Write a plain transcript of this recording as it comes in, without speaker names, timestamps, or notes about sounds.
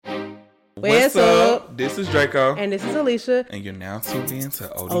What's up? This is Draco. And this is Alicia. And you're now tuned in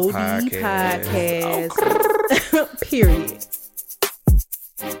to OD Podcast. Oh. Period.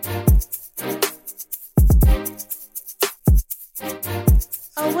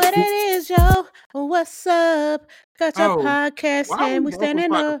 Oh, what it is, yo? What's up? Got your podcast and we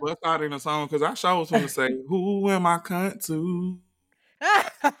standing up. Bust out in a song because I sure was going to say, who am I cunt to?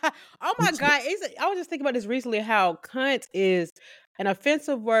 Oh my God. I was just thinking about this recently, how cunt is an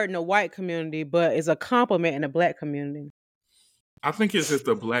offensive word in the white community, but is a compliment in the black community. I think it's just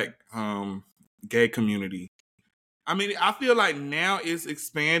the black gay community. I mean, I feel like now it's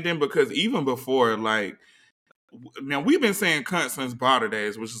expanding because even before, like, now we've been saying cunt since Barter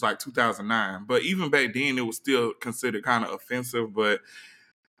days, which is like 2009. But even back then, it was still considered kind of offensive. But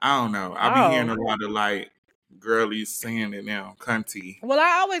I don't know. I've been hearing a lot of like girlies saying it now, cunty. Well,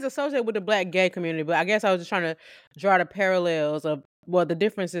 I always associate with the black gay community, but I guess I was just trying to draw the parallels of the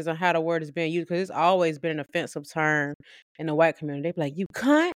differences on how the word is being used, because it's always been an offensive term in the white community. They be like, "You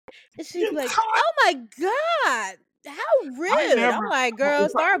cunt," and she'd be like, cunt. "Oh my God, how rude!" I'm like, "Girl,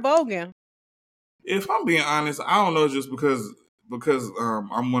 start voguing." If I'm being honest, I don't know, just because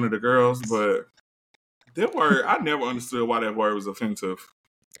I'm one of the girls, but that word, I never understood why that word was offensive.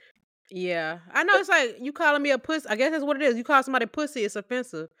 Yeah, I know. It's like you calling me a pussy. I guess that's what it is. You call somebody pussy, it's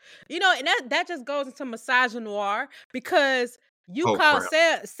offensive. You know, and that just goes into misogynoir, because you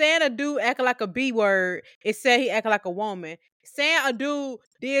saying a dude acting like a B word, it said he acting like a woman. Saying a dude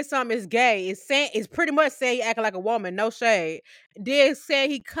did something is gay. It's pretty much saying he acting like a woman. No shade. Did say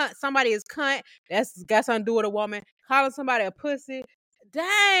he cunt somebody is cunt. That's got something to do with a woman. Calling somebody a pussy.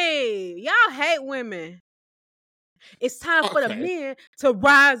 Dang, y'all hate women. It's time for the men to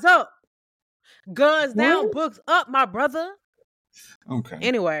rise up. Guns down, books up, my brother. Okay.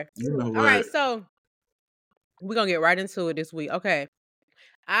 Anyway, all right, so we're gonna get right into it this week. Okay,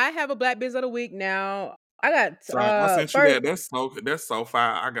 I have a Black Biz of the Week now. I got. I sent you that. That's so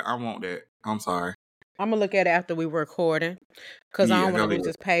fire. I want that. I'm sorry. I'm gonna look at it after we were recording, because I don't want to lose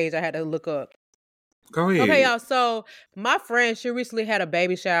this page. I had to look up. Go ahead. Okay, y'all. So my friend, she recently had a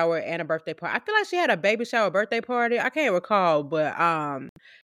baby shower and a birthday party. I feel like she had a baby shower birthday party. I can't recall, but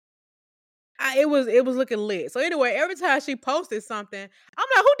it was looking lit. So anyway, every time she posted something, I'm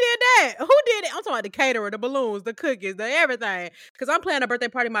like, who did that? Who did it? I'm talking about the caterer, the balloons, the cookies, the everything. Because I'm planning a birthday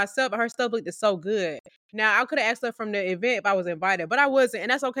party myself, and her stuff looked so good. Now, I could have asked her from the event if I was invited, but I wasn't. And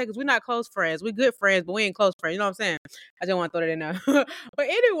that's okay, because we're not close friends. We're good friends, but we ain't close friends. You know what I'm saying? I just want to throw that in there. But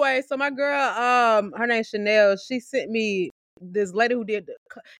anyway, so my girl, her name's Chanel, she sent me this lady who did,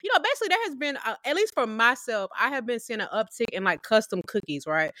 basically there has been, at least for myself, I have been seeing an uptick in like custom cookies,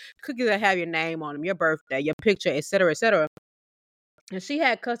 right? Cookies that have your name on them, your birthday, your picture, etc., etc. And she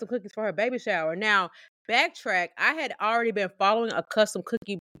had custom cookies for her baby shower. Now, backtrack, I had already been following a custom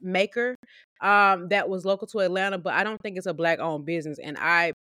cookie maker that was local to Atlanta, but I don't think it's a Black-owned business. And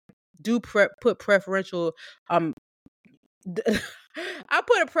I do put preferential I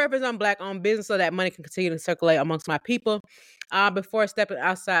put a preference on Black-owned business so that money can continue to circulate amongst my people before stepping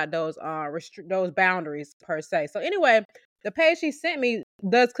outside those boundaries per se. So anyway, the page she sent me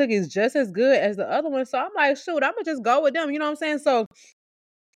does cookies just as good as the other one. So I'm like, shoot, I'm gonna just go with them. You know what I'm saying? So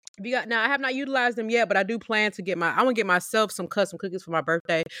now I have not utilized them yet, but I do plan to I want to get myself some custom cookies for my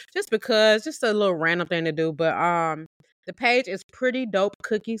birthday, just a little random thing to do. But the page is Pretty Dope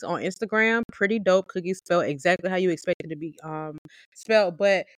Cookies on Instagram. Pretty Dope Cookies, spelled exactly how you expect it to be spelled.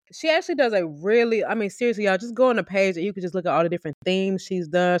 But she actually does seriously, y'all, just go on the page and you can just look at all the different themes she's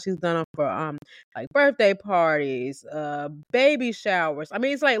done. She's done them for like birthday parties, baby showers. I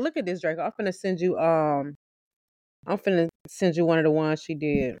mean, it's like, look at this, Draco. I'm finna send you one of the ones she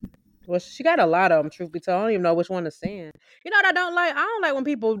did. Well, she got a lot of them, truth be told. I don't even know which one to send. You know what I don't like? I don't like when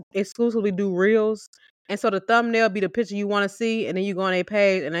people exclusively do reels. And so the thumbnail be the picture you want to see, and then you go on a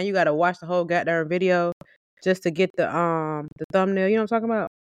page, and then you got to watch the whole goddamn video just to get the thumbnail. You know what I'm talking about?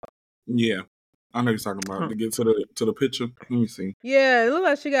 Yeah, I know you're talking about. To get to the picture. Let me see. Yeah, it looks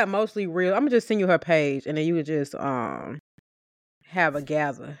like she got mostly real. I'm gonna just send you her page, and then you could just have a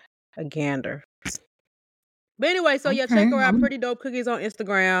gander. But anyway, so yeah, check her out. Pretty Dope Cookies on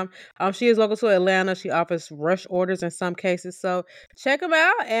Instagram. She is local to Atlanta. She offers rush orders in some cases. So check them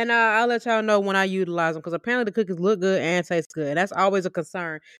out, and I'll let y'all know when I utilize them, because apparently the cookies look good and taste good. That's always a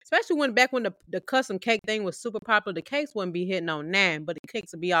concern, especially when the custom cake thing was super popular. The cakes wouldn't be hitting on none, but the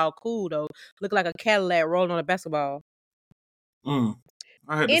cakes would be all cool though. Look like a Cadillac rolling on a basketball. I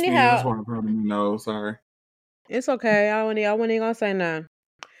had to sneeze. That's why I probably know. Sorry. It's okay. I wasn't even gonna say nothing.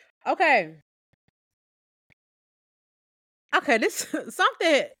 Okay. Okay, this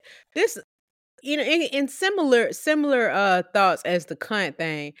you know, in similar thoughts as the cunt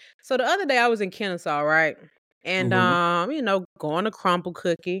thing. So the other day I was in Kennesaw, right? And Mm-hmm. you know, going to Crumble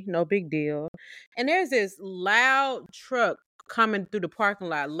Cookie, no big deal. And there's this loud truck coming through the parking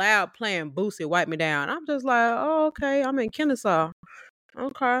lot, loud playing Boosie, Wipe Me Down. I'm just like, oh, okay, I'm in Kennesaw.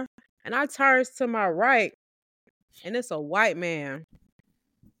 Okay. And I turns to my right, and it's a white man.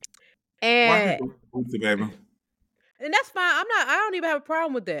 White And people, baby. And that's fine. I don't even have a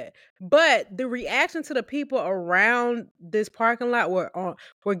problem with that. But the reaction to the people around this parking lot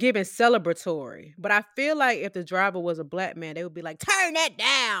were given celebratory. But I feel like if the driver was a black man, they would be like, turn that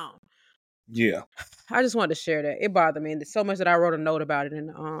down. Yeah. I just wanted to share that. It bothered me so much that I wrote a note about it in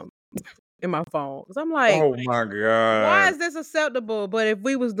my phone. Cause I'm like, Oh my why God. is this acceptable? But if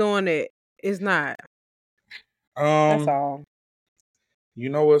we was doing it, it's not. That's all. You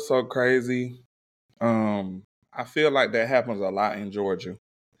know what's so crazy? I feel like that happens a lot in Georgia.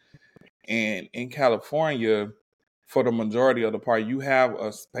 And in California, for the majority of the part, you have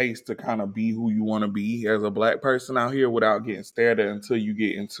a space to kind of be who you want to be as a black person out here without getting stared at until you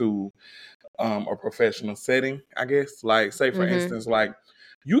get into a professional setting, I guess. Like, say for Mm-hmm. instance, like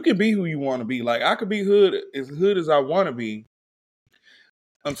you can be who you want to be. Like I could be hood as I want to be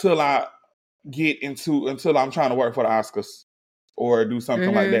until I'm trying to work for the Oscars or do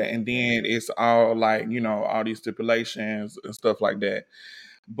something like Mm-hmm. that. And then it's all like, all these stipulations and stuff like that.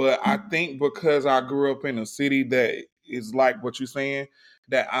 But I think because I grew up in a city that is like what you're saying,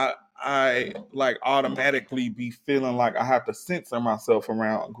 that I like automatically be feeling like I have to censor myself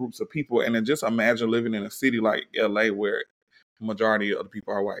around groups of people. And then just imagine living in a city like LA where the majority of the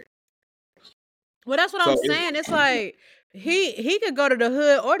people are white. Well, that's what I'm So saying. It's like he could go to the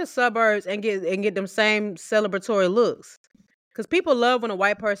hood or the suburbs and get them same celebratory looks. Cause people love when a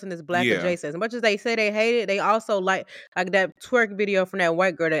white person is black yeah. adjacent. As much as they say they hate it, they also like that twerk video from that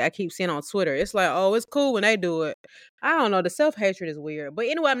white girl that I keep seeing on Twitter. It's like, oh, it's cool when they do it. I don't know. The self hatred is weird. But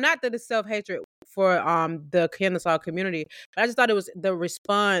anyway, I'm not that it's self hatred for the Kennesaw community. But I just thought it was the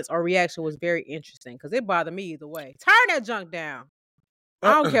response or reaction was very interesting because it bothered me either way. Turn that junk down.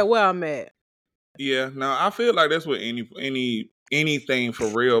 I don't care where I'm at. Yeah, no, I feel like that's what anything for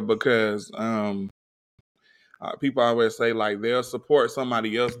real because people always say like they'll support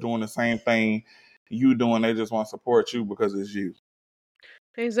somebody else doing the same thing you doing. They just want to support you because it's you.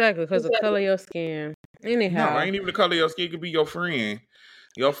 Exactly, because the color of your skin. No, Anyhow. ain't even the color of your skin. It could be your friend.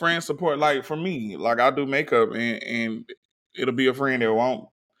 Your friend support. Like for me, like I do makeup and it'll be a friend that won't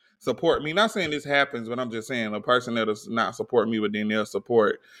support me. Not saying this happens, but I'm just saying a person that does not support me, but then they'll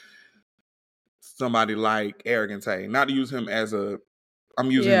support somebody like Arrogant Tay. Not to use him as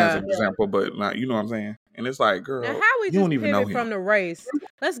I'm using him as Yeah. an example, but not, you know what I'm saying? And it's like, Now, girl, how we you don't just even know pivot him. from the race?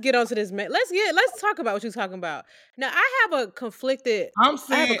 Let's get onto this. Let's talk about what you're talking about. Now, I have a All conflicted I'm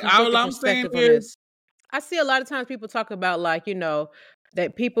saying perspective on is, this. I see a lot of times people talk about like,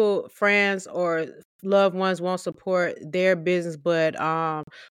 that people, friends or loved ones won't support their business, but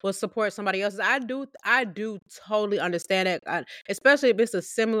will support somebody else's. I do totally understand that, especially if it's a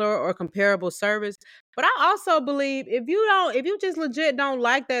similar or comparable service. But I also believe if you just legit don't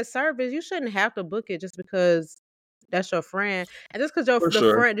like that service, you shouldn't have to book it just because that's your friend. And just because for the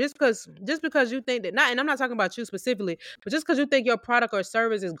sure. friend, just because you think that not, and I'm not talking about you specifically, but just because you think your product or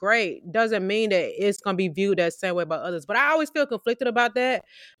service is great doesn't mean that it's gonna be viewed that same way by others. But I always feel conflicted about that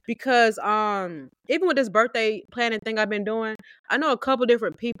because even with this birthday planning thing I've been doing, I know a couple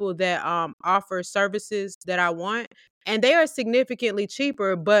different people that offer services that I want. And they are significantly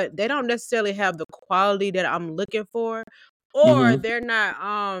cheaper, but they don't necessarily have the quality that I'm looking for. Or Mm-hmm. they're not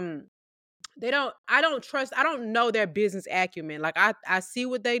I don't know their business acumen. Like I see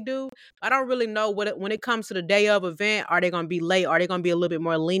what they do. I don't really know when it comes to the day of event, are they going to be late? Are they going to be a little bit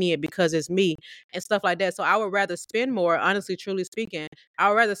more lenient because it's me and stuff like that? So I would rather spend more, honestly, truly speaking. I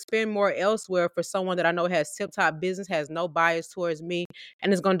would rather spend more elsewhere for someone that I know has tip top business, has no bias towards me,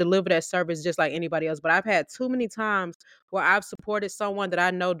 and is going to deliver that service just like anybody else. But I've had too many times where I've supported someone that I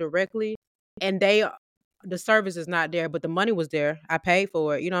know directly and the service is not there, but the money was there. I paid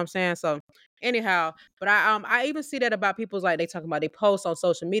for it. You know what I'm saying? So anyhow, but I even see that about people's like they talking about they post on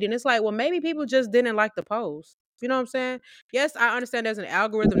social media, and it's like, well, maybe people just didn't like the post. You know what I'm saying? Yes, I understand there's an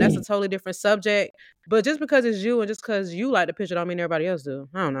algorithm. That's a totally different subject. But just because it's you and just because you like the picture don't mean everybody else do.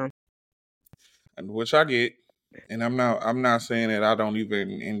 I don't know. Which I get. And I'm not saying that I don't even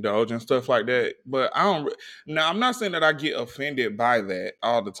indulge in stuff like that, but I don't. Now I'm not saying that I get offended by that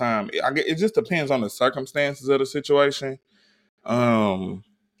all the time. It just depends on the circumstances of the situation. Um,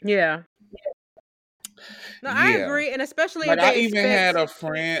 Yeah. No, I yeah. agree. And especially Like if I they even had expect a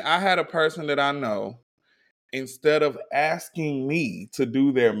friend. I had a person that I know, instead of asking me to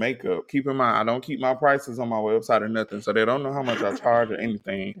do their makeup. Keep in mind, I don't keep my prices on my website or nothing, so they don't know how much I charge or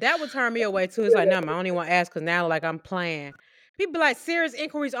anything. That would turn me away too. It's like, no, I don't even want to ask because now like I'm playing. People be like serious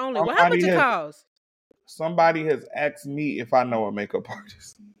inquiries only. Well, how much it costs? Somebody has asked me if I know a makeup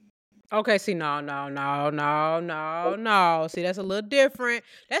artist. Okay, see, no. See, that's a little different.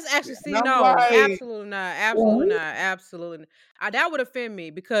 That's actually, see, no, like, absolutely not. That would offend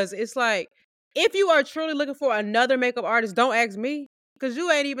me because it's like, if you are truly looking for another makeup artist, don't ask me because you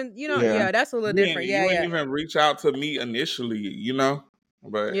ain't even, that's a little different. You ain't even reach out to me initially,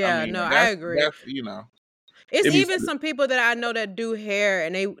 But yeah, I mean, I agree. That's, It's even some people that I know that do hair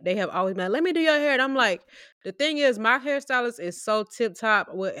and they have always been like, let me do your hair. And I'm like, the thing is, my hairstylist is so tip top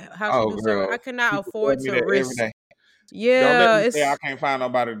with how she do stuff. I cannot afford to risk. Yeah. Don't let me say I can't find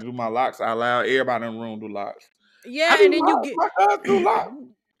nobody to do my locks. I allow everybody in the room to do locks. Yeah, and then you get do locks.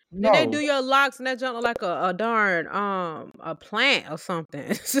 Then they do your locks and that junk look like a darn a plant or something.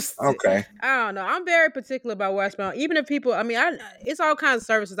 It's just okay. I don't know. I'm very particular about where I spend. Even if people, I mean, it's all kinds of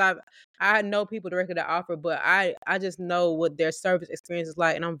services I know people directly that offer, but I just know what their service experience is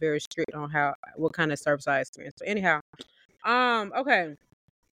like, and I'm very strict on what kind of service I experience. So anyhow, okay,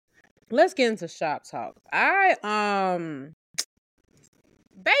 let's get into shop talk.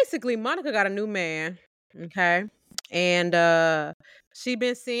 Basically Monica got a new man, okay, and she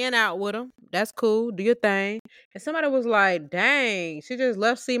been seeing out with him. That's cool. Do your thing. And somebody was like, dang, she just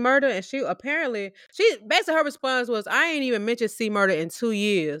left C Murder. And basically her response was, I ain't even mentioned C Murder in 2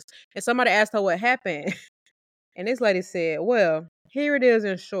 years. And somebody asked her what happened. And this lady said, well, here it is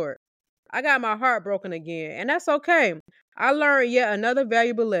in short. I got my heart broken again. And that's okay. I learned yet another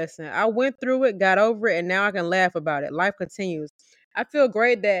valuable lesson. I went through it, got over it, and now I can laugh about it. Life continues. I feel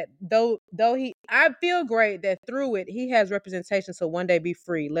great that through it, he has representation to one day be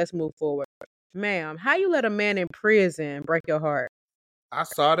free. Let's move forward. Ma'am, how you let a man in prison break your heart? I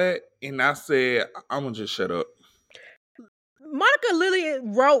saw that and I said, I'm going to just shut up. Monica literally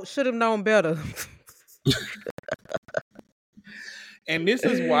wrote, should have known better. And this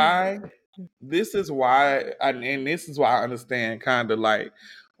is why I understand kind of like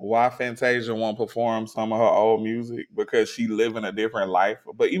why Fantasia won't perform some of her old music, because she living a different life.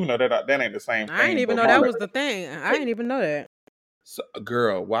 But even though that ain't the same thing. I didn't even know that was the thing. I didn't even know that. So,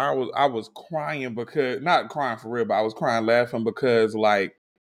 girl, why I was crying, because not crying for real, but I was crying laughing because like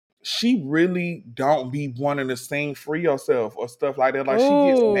she really don't be wanting to sing Free Yourself or stuff like that. Like she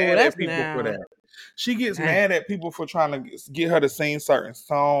gets mad at people for that. She gets mad at people for trying to get her to sing certain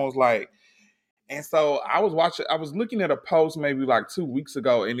songs, like. And so I was looking at a post maybe like 2 weeks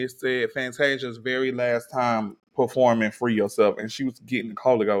ago, and it said Fantasia's very last time performing Free Yourself, and she was getting the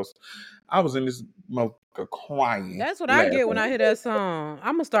Holy Ghost. I was in this motherfucker crying. That's what I get when I hear that song.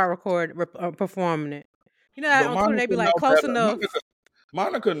 I'm gonna start performing it. You know, on Twitter they be like, close enough.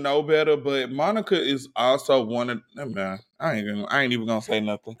 Monica know better, but Monica is also one of them. I ain't even gonna say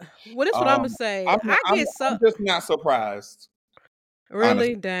nothing. Well, this is what I'm gonna say. I'm just not surprised. Really?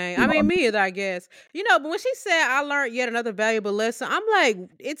 Honestly. Dang. I mean, me either, I guess. But when she said, I learned yet another valuable lesson, I'm like,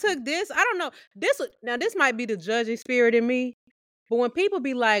 it took this. I don't know. This might be the judging spirit in me. But when people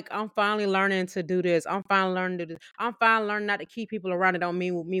be like, I'm finally learning to do this. I'm finally learning to do this. I'm finally learning not to keep people around that don't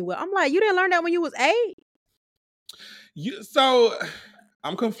mean me well. I'm like, you didn't learn that when you was 8? So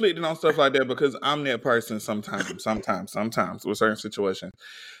I'm conflicted on stuff like that because I'm that person sometimes with certain situations.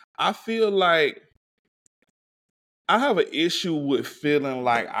 I feel like I have an issue with feeling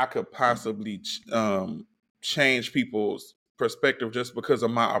like I could possibly change people's perspective just because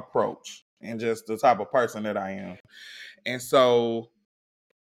of my approach and just the type of person that I am. And so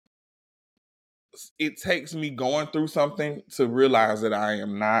it takes me going through something to realize that I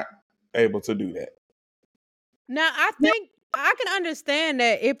am not able to do that. Now, I think I can understand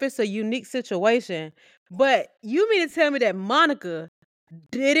that if it's a unique situation, but you mean to tell me that Monica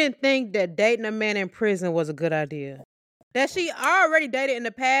didn't think that dating a man in prison was a good idea? That she already dated in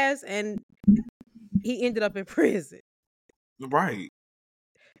the past and he ended up in prison. Right.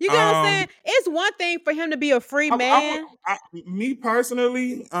 You get what I'm saying? It's one thing for him to be a free man. Me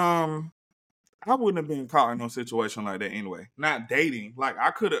personally, I wouldn't have been caught in no situation like that anyway. Not dating. Like I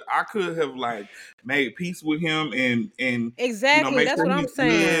could have like made peace with him and exactly. Make that's sure what I'm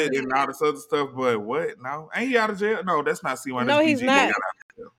saying. And all this other stuff. But what? No, ain't he out of jail? No, that's not C1. No, he's not.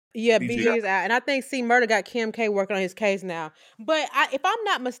 Yeah, BG is out. And I think C Murder got Kim K working on his case now. But if I'm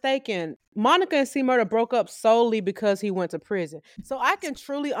not mistaken, Monica and C Murder broke up solely because he went to prison. So I can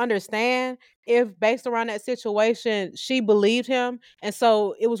truly understand if based around that situation, she believed him. And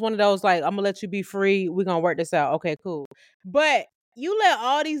so it was one of those like, I'm going to let you be free. We're going to work this out. Okay, cool. But you let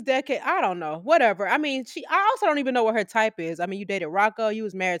all these decades, I don't know, whatever. I mean, I also don't even know what her type is. I mean, you dated Rocco, you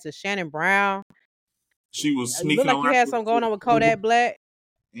was married to Shannon Brown. She was You look sneaking like you around had something going on with Kodak Black.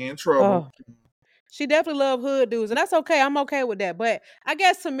 in trouble. Oh, she definitely love hood dudes, and that's okay. I'm okay with that. But I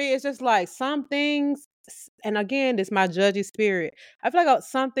guess to me, it's just like some things, and again, this my judgy spirit. I feel like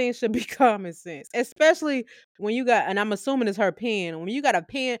some things should be common sense, especially when you got, and I'm assuming it's her pen. When you got a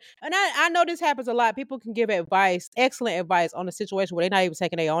pen, and I know this happens a lot. People can give advice, excellent advice on a situation where they're not even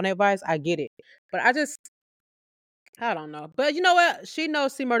taking their own advice. I get it, but I don't know. But you know what? She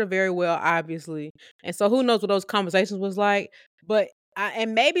knows C Murder very well, obviously. And so who knows what those conversations was like. But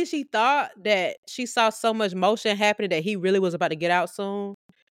and maybe she thought that she saw so much motion happening that he really was about to get out soon.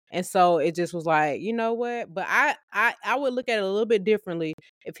 And so it just was like, you know what? But I would look at it a little bit differently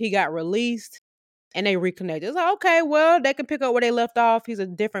if he got released and they reconnected. It's like, okay, well, they can pick up where they left off. He's a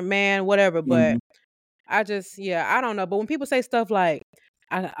different man, whatever. But Mhm. I don't know. But when people say stuff like,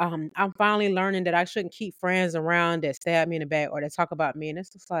 I'm finally learning that I shouldn't keep friends around that stab me in the back or that talk about me, and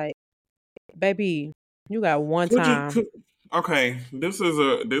it's just like, baby, you got one Could you? time. Could, okay, this is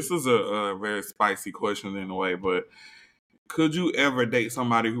a very spicy question in a way, but could you ever date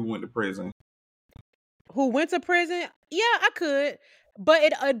somebody who went to prison? Who went to prison? Yeah, I could, but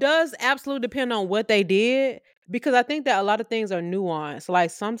it does absolutely depend on what they did because I think that a lot of things are nuanced.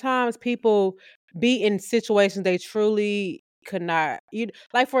 Like sometimes people be in situations they truly could not. You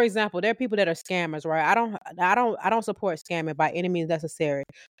like, for example, there are people that are scammers, right? I don't support scamming by any means necessary,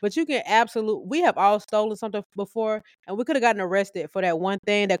 but you can absolutely. We have all stolen something before, and we could have gotten arrested for that one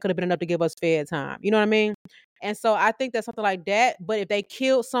thing that could have been enough to give us fair time. You know what I mean? And so I think that something like that. But if they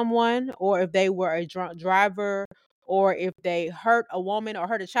killed someone, or if they were a drunk driver, or if they hurt a woman or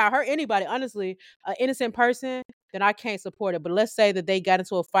hurt a child, hurt anybody, honestly, an innocent person, then I can't support it. But let's say that they got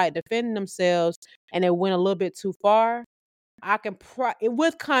into a fight defending themselves and it went a little bit too far. I can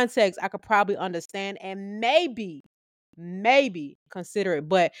with context, I could probably understand and maybe consider it.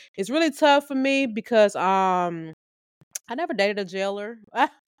 But it's really tough for me because I never dated a jailer.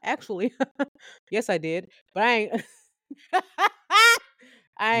 Actually, yes, I did, but I ain't.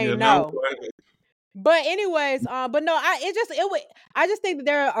 I Yeah, ain't no. know. But anyways, but no, it would. I just think that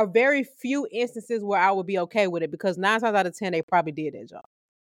there are very few instances where I would be okay with it because 9 times out of 10 they probably did that job.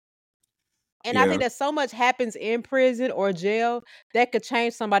 And I Yeah, think that so much happens in prison or jail that could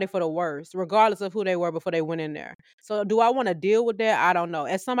change somebody for the worse, regardless of who they were before they went in there. So, do I want to deal with that? I don't know.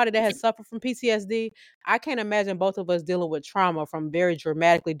 As somebody that has suffered from PTSD, I can't imagine both of us dealing with trauma from very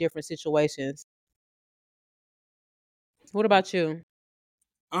dramatically different situations. What about you?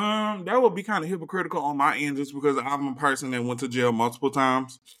 that would be kind of hypocritical on my end, just because I'm a person that went to jail multiple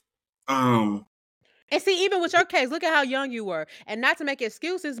times. Um, And see, even with your case, look at how young you were. And not to make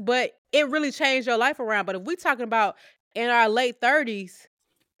excuses, but it really changed your life around. But if we talking about in our late 30s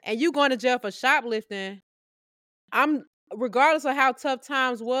and you going to jail for shoplifting, I'm regardless of how tough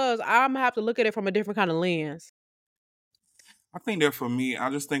times was, I'm gonna have to look at it from a different kind of lens. I think that for me, I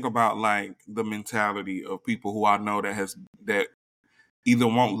just think about like the mentality of people who I know that either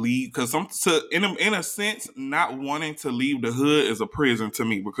won't leave because in a sense, not wanting to leave the hood is a prison to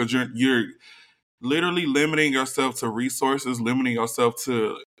me because you're literally limiting yourself to resources, limiting yourself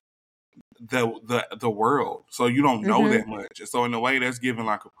to the world, so you don't know Mm-hmm. that much. So in a way, that's given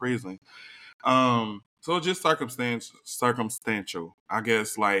like a prison. So it's just circumstantial, I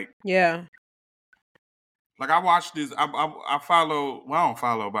guess. Yeah. Like I watch this, I follow. Well, I don't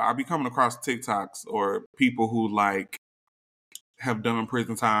follow, but I be coming across TikToks or people who like have done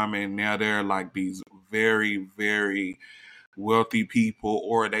prison time and now they're like these very very wealthy people,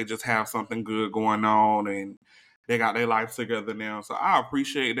 or they just have something good going on and they got their life together now. So I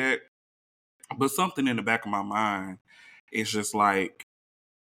appreciate that, but something in the back of my mind is just like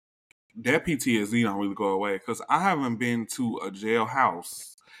that PTSD don't really go away because I haven't been to a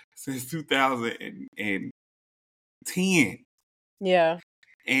jailhouse since 2010, Yeah.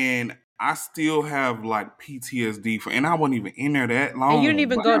 and I still have like PTSD and I wasn't even in there that And you didn't long.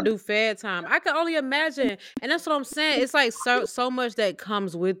 even But go do Fed time. I can only imagine. And that's what I'm saying. It's like so much that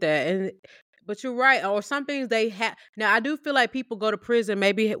comes with that. And but you're right. Or some things they have now I do feel like people go to prison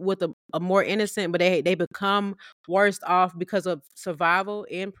maybe with a more innocent, but they become worse off because of survival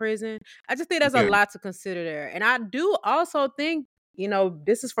in prison. I just think there's a yeah, lot to consider there. And I do also think,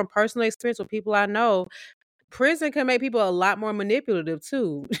 this is from personal experience with people I know. prison can make people a lot more manipulative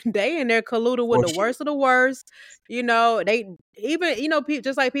too. They in there colluding with For the sure. worst of the worst. They even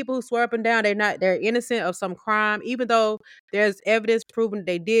just like people who swear up and down they're innocent of some crime, even though there's evidence proving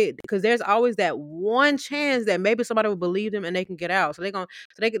they did. Because there's always that one chance that maybe somebody will believe them and they can get out. So they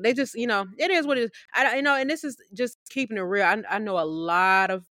just it is what it is. And this is just keeping it real. I know a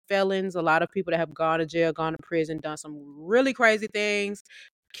lot of felons, a lot of people that have gone to jail, gone to prison, done some really crazy things,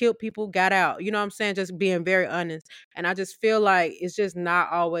 killed people, got out. You know what I'm saying? Just being very honest. And I just feel like it's just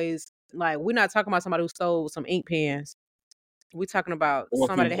not always like we're not talking about somebody who stole some ink pens. We're talking about Or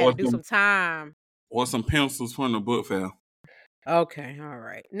somebody some that had to do some time. or some pencils from the book fair. Okay, all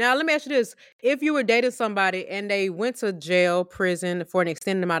right. Now let me ask you this: if you were dating somebody and they went to jail, prison for an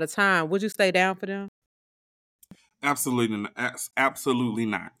extended amount of time, would you stay down for them? Absolutely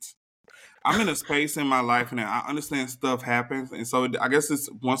not. I'm in a space in my life now. I understand stuff happens, and so I guess it's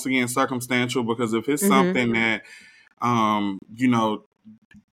once again circumstantial, because if it's something that, you know,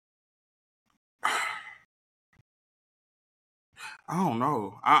 I don't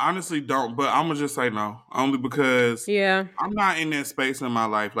know. I honestly don't, but I'm gonna just say no, only because Yeah. I'm not in that space in my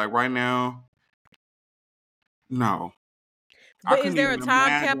life. Like right now, no. I But is couldn't there a even time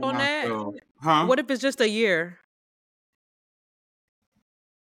cap imagine on that? myself. Huh? What if it's just a year?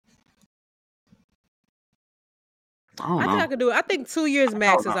 I don't I think I know. could do it. I think 2 years I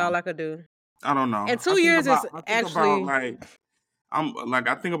max don't is know. all I could do. I don't know. And 2 years is I think about actually like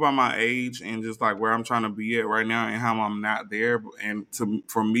I think about my age and just like where I'm trying to be at right now and how I'm not there, and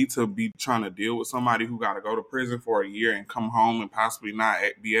for me to be trying to deal with somebody who got to go to prison for a year and come home and possibly not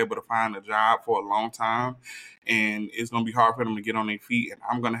be able to find a job for a long time, and it's gonna be hard for them to get on their feet, and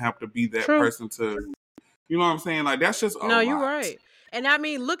I'm gonna have to be that true. person to, you know what I'm saying? Like that's just a No, you're lot. right. And I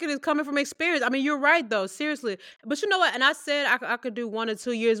mean, look at it coming from experience. I mean, you're right though, seriously. But you know what? And I said I could do 1 or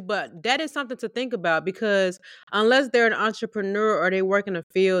 2 years, but that is something to think about because unless they're an entrepreneur or they work in a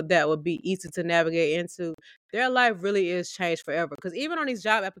field that would be easy to navigate into, their life really is changed forever. Because even on these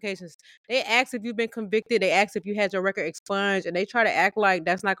job applications, they ask if you've been convicted, they ask if you had your record expunged, and they try to act like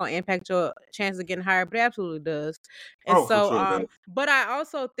that's not going to impact your chances of getting hired, but it absolutely does. And Oh, for so, sure, that. but I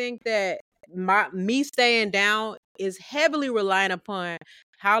also think that me staying down is heavily relying upon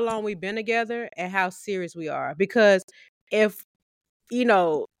how long we've been together and how serious we are. Because if you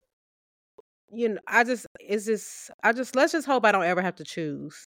know, I just let's just hope I don't ever have to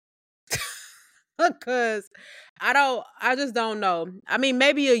choose. Because I just don't know. I mean,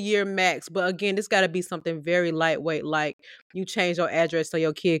 maybe a year max, but again, this got to be something very lightweight, like you change your address so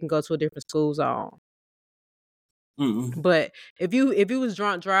your kid can go to a different school zone. Mm-mm. But if you was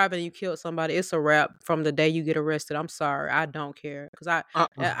drunk driving and you killed somebody, it's a wrap from the day you get arrested. I'm sorry, I don't care because Uh-uh.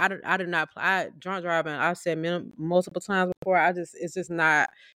 I do not drunk driving. I've said multiple times before. It's just not.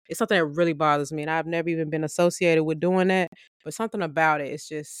 It's something that really bothers me, and I've never even been associated with doing that. But something about it, it's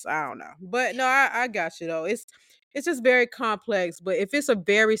just I don't know. But no, I got you though. It's just very complex. But if it's a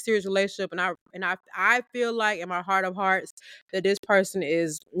very serious relationship, and I feel like in my heart of hearts that this person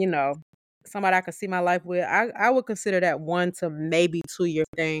is somebody I could see my life with, I would consider that 1 to maybe 2 year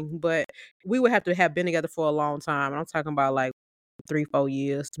thing, but we would have to have been together for a long time. And I'm talking about like 3-4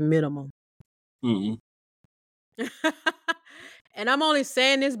 years minimum. Mm-mm. And I'm only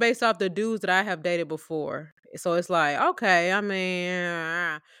saying this based off the dudes that I have dated before. So it's like, okay, I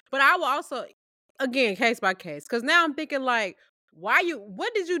mean, but I will also, again, case by case, because now I'm thinking like, what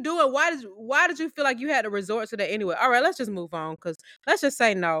did you do and why did you feel like you had to resort to that anyway? All right, let's just move on because let's just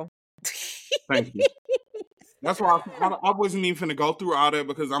say no. Thank you. That's why I wasn't even finna go through all that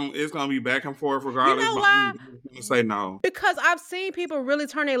because it's gonna be back and forth You regardless. know But why? I'm gonna say no. Because I've seen people really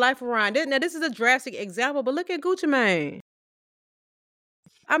turn their life around. Now, this is a drastic example, but look at Gucci Mane.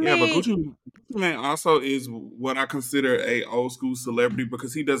 I Yeah, but mean, Gucci Mane also is what I consider a old school celebrity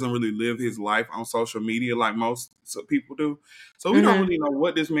because he doesn't really live his life on social media like most people do. So we don't really know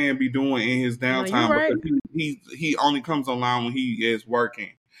what this man be doing in his no, you're downtime right. because he only comes online when he is working,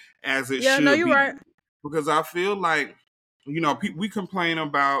 as it Yeah, no, should you're be. right. Because I feel like we complain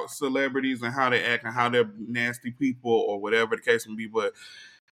about celebrities and how they act and how they're nasty people or whatever the case may be, but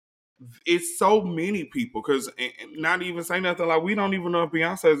it's so many people because not even say nothing like we don't even know if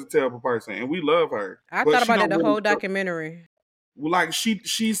Beyonce is a terrible person and we love her, I but thought she about that don't the really whole documentary. like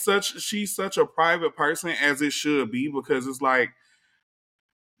she's such a private person as it should be because it's like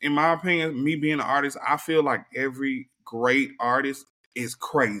in my opinion, me being an artist, I feel like every great artist is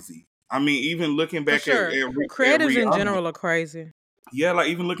crazy. I mean, even looking For back at sure. at Creatives in Rihanna, general are crazy. yeah, like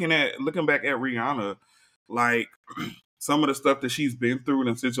even looking back at Rihanna, like some of the stuff that she's been through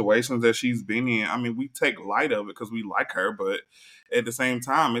and the situations that she's been in. I mean, we take light of it because we like her, but at the same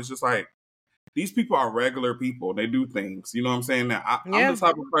time, it's just like these people are regular people. They do things. You know what I'm saying? Now, I'm the Yeah.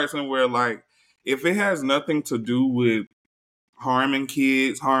 type of person where, like, if it has nothing to do with harming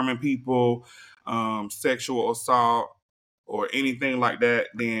kids, harming people, sexual assault, or anything like that,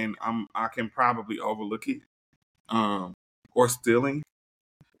 then I can probably overlook it. Or stealing.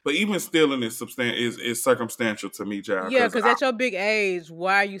 But even stealing is circumstantial to me, Jai, Yeah, because because at your big age,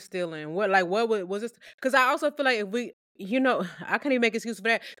 why are you stealing? What was this? Because I also feel like if we, I can't even make excuse for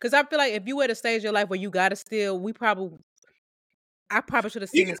that. Because I feel like if you were at a stage of your life where you gotta steal, I probably should have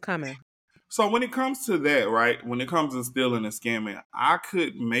seen this coming. So when it comes to that, right? When it comes to stealing and scamming, I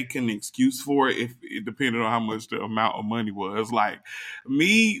could make an excuse for it if it depended on how much the amount of money was. Like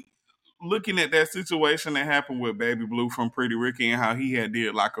me looking at that situation that happened with Baby Blue from Pretty Ricky and how he had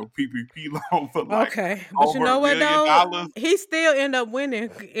did like a PPP loan for like Okay, but you over know $1 what million. though? He still end up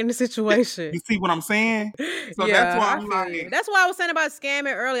winning in the situation. You see what I'm saying? So that's Yeah, why I I'm feel you. like, That's why I was saying about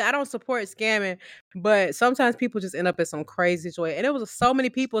scamming earlier. I don't support scamming, but sometimes people just end up in some crazy situation. And there was so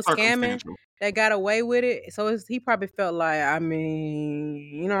many people scamming circumstantial. that got away with it. So he probably felt like, you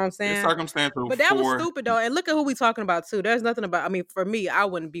know what I'm It's saying? circumstantial But that was for stupid though. And look at who we talking about too. There's nothing about. I mean, for me, I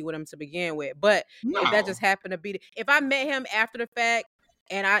wouldn't be with him to begin with. But if that no. just happened to be, if I met him after the fact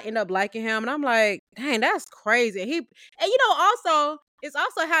and I end up liking him, and I'm like, dang, that's crazy. Also, it's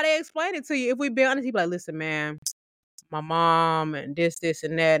also how they explain it to you. If we be honest, he be like, listen, man, my mom and this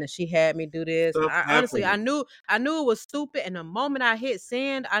and that, and she had me do this. And Stuff I honestly, happens. I knew it was stupid. And the moment I hit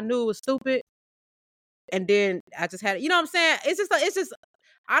send, I knew it was stupid. And then I just had, you know what I'm saying? It's just,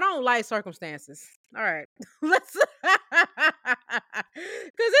 I don't like circumstances. All right, let's, because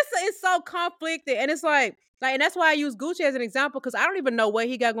it's so conflicted, and it's like, and that's why I use Gucci as an example because I don't even know what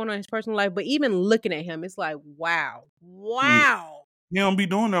he got going on in his personal life. But even looking at him, it's like, wow. He don't be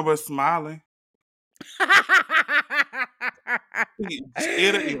doing that but smiling.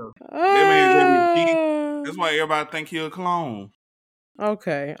 Ear to ear. That's why everybody think he a clone.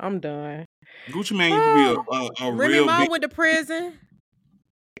 Okay, I'm done. Gucci Mane used to be a Remy real Ma big, went to prison.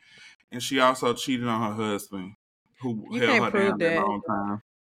 and she also cheated on her husband, who You held can't her prove down that that. long time.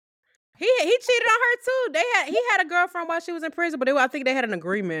 He cheated on her too. He had a girlfriend while she was in prison, but I think they had an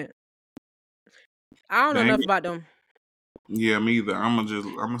agreement. I don't know Dang enough it. about them. Yeah, me either. I'm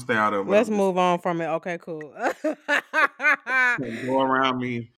gonna stay out of it. Let's move on from it. Okay, cool. Go around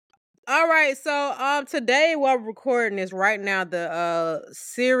me. All right, so today while we're recording this right now, the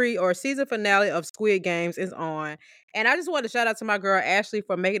series or season finale of Squid Games is on. And I just want to shout out to my girl Ashley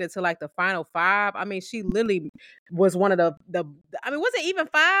for making it to like the final 5. I mean, she literally was one of the I mean, was it even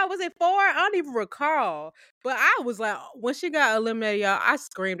 5? Was it 4? I don't even recall. But I was like, when she got eliminated, y'all, I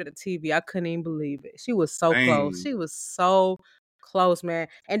screamed at the TV. I couldn't even believe it. She was so close. Dang. She was so close, man.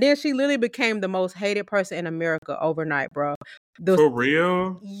 And then she literally became the most hated person in America overnight, bro. For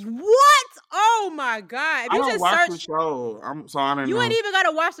real? What? Oh my God. If I you don't just watch the search, show. I don't you know. ain't even got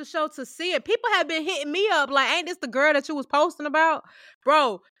to watch the show to see it. People have been hitting me up like, ain't this the girl that you was posting about?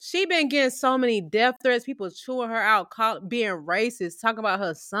 Bro, she been getting so many death threats. People chewing her out, being racist, talking about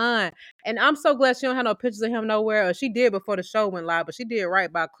her son. And I'm so glad she don't have no pictures of him nowhere. Or she did before the show went live, but she did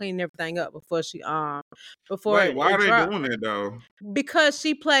right by cleaning everything up before Wait, why it are they dropped. doing that though? Because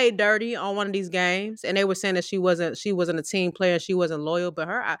she played dirty on one of these games, and they were saying that she wasn't a team player, and she wasn't loyal. But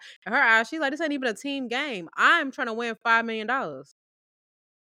her eyes, she's like, this ain't even a team game. I'm trying to win $5 million.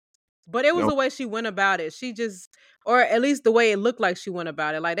 But it was the way she went about it. She just, or at least the way it looked like she went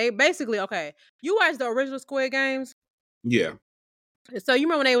about it. Like they basically, okay, you watched the original Squid Games. Yeah. So you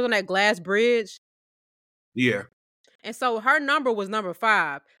remember when they was on that glass bridge? Yeah. And so her number was number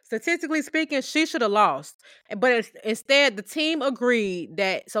 5. Statistically speaking, she should have lost. But instead, the team agreed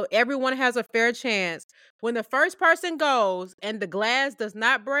that so everyone has a fair chance. When the first person goes and the glass does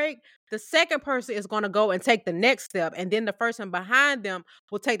not break, the second person is going to go and take the next step. And then the person behind them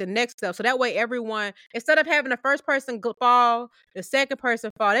will take the next step. So that way, everyone, instead of having the first person fall, the second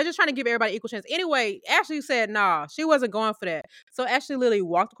person fall, they're just trying to give everybody equal chance. Anyway, Ashley said, nah, she wasn't going for that. So Ashley literally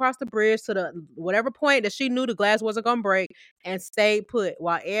walked across the bridge to the whatever point that she knew the glass wasn't going to break and stayed put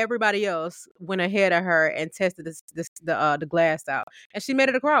while everybody else went ahead of her and tested the glass out. And she made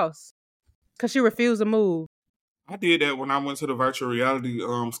it across because she refused to move. I did that when I went to the virtual reality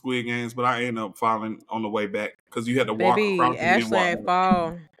Squid Games, but I ended up falling on the way back because you had to walk Baby, across and then Ashley walk ain't back.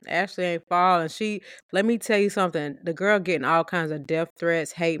 fall. Ashley ain't fall. And let me tell you something. The girl getting all kinds of death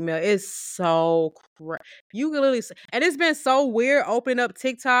threats, hate mail. It's so you can literally, and it's been so weird opening up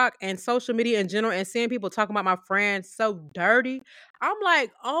TikTok and social media in general and seeing people talking about my friend so dirty. I'm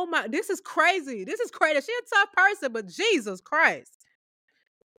like, oh my, this is crazy. This is crazy. She a tough person, but Jesus Christ.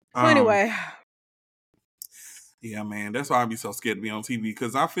 So anyway. Yeah, man. That's why I be so scared to be on TV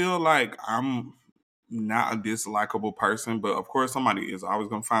because I feel like I'm not a dislikable person, but of course somebody is always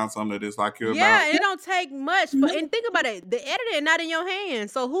gonna find something to dislike you about. Yeah, and it don't take much for. And think about it, the editing not in your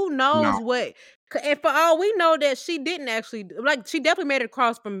hands, so who knows No. what? And for all we know, that she didn't actually like. She definitely made it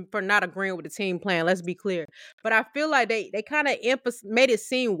across for not agreeing with the team plan. Let's be clear. But I feel like they kind of made it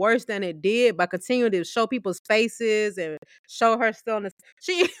seem worse than it did by continuing to show people's faces and show her still in the.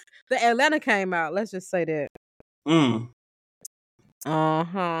 She the Atlanta came out. Let's just say that. Mm.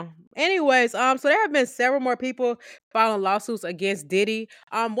 Uh-huh. Anyways, so there have been several more people filing lawsuits against Diddy.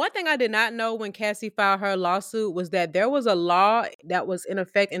 One thing I did not know when Cassie filed her lawsuit was that there was a law that was in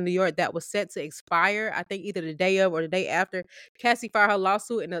effect in New York that was set to expire, I think either the day of or the day after Cassie filed her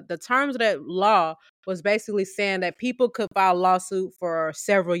lawsuit. And the terms of that law was basically saying that people could file a lawsuit for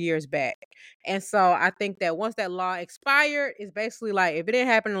several years back. And so I think that once that law expired, it's basically like if it didn't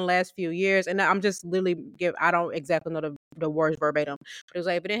happen in the last few years, and I'm just literally I don't exactly know the words verbatim, but it was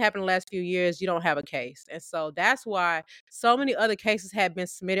like if it didn't happen in the last few years, you don't have a case. And so that's why so many other cases have been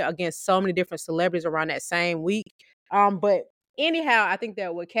submitted against so many different celebrities around that same week. But anyhow, I think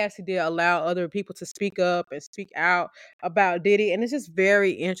that what Cassie did allow other people to speak up and speak out about Diddy. And it's just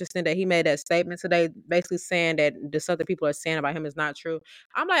very interesting that he made that statement today, basically saying that the stuff that people are saying about him is not true.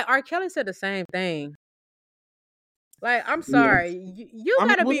 I'm like, R. Kelly said the same thing. Like, I'm Yeah. sorry. You I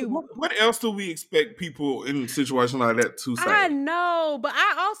mean, gotta be. what else do we expect people in situations like that to say? I know, but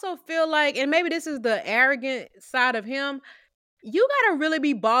I also feel like, and maybe this is the arrogant side of him, you gotta really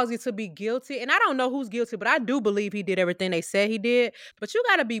be ballsy to be guilty. And I don't know who's guilty, but I do believe he did everything they said he did. But you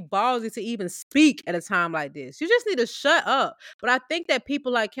gotta be ballsy to even speak at a time like this. You just need to shut up. But I think that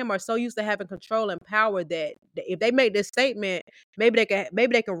people like him are so used to having control and power that if they make this statement, maybe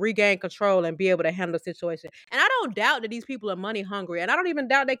they can regain control and be able to handle the situation. And I don't doubt that these people are money hungry, and I don't even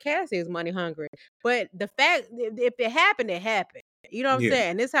doubt that Cassie is money hungry. But the fact, if it happened, it happened. You know what I'm Yeah.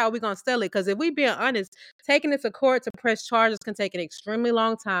 saying? This is how we're gonna sell it. Because if we being honest, taking it to court to press charges can take an extremely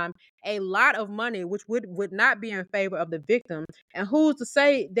long time, a lot of money, which would not be in favor of the victim. And who's to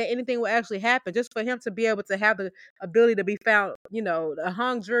say that anything will actually happen? Just for him to be able to have the ability to be found, a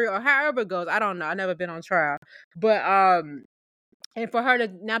hung jury or however it goes. I don't know. I've never been on trial, but and for her to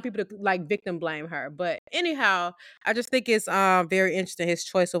now people to like victim blame her. But anyhow, I just think it's very interesting his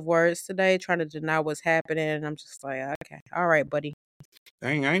choice of words today, trying to deny what's happening. And I'm just like, okay, all right, buddy.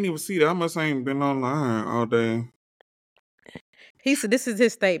 Dang, I ain't even see that. I must ain't been online all day. He said, this is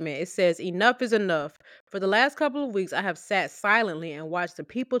his statement. It says, enough is enough. For the last couple of weeks, I have sat silently and watched the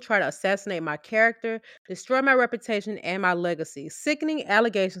people try to assassinate my character, destroy my reputation, and my legacy. Sickening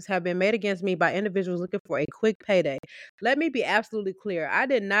allegations have been made against me by individuals looking for a quick payday. Let me be absolutely clear. I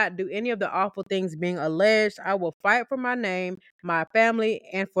did not do any of the awful things being alleged. I will fight for my name, my family,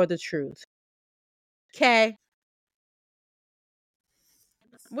 and for the truth. Okay.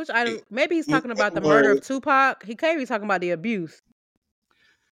 Which maybe he's talking about the murder of Tupac. He can't be talking about the abuse.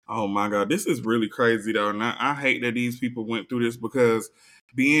 Oh my God, this is really crazy though. And I hate that these people went through this because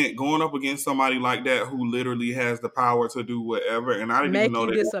going up against somebody like that who literally has the power to do whatever, and I didn't even know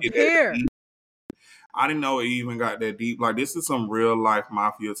that disappear. I didn't know it even got that deep. Like this is some real life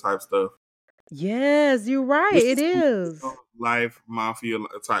mafia type stuff. Yes, you're right. It is life mafia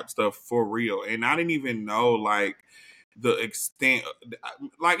type stuff for real, and I didn't even know like the extent.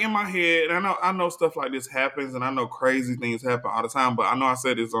 Like in my head, I know stuff like this happens, and I know crazy things happen all the time. But I know I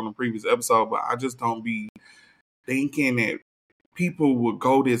said this on the previous episode, but I just don't be thinking that people would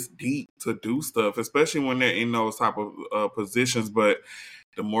go this deep to do stuff, especially when they're in those type of positions. But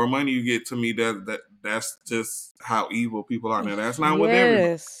the more money you get, to me, that's just how evil people are. Now that's not with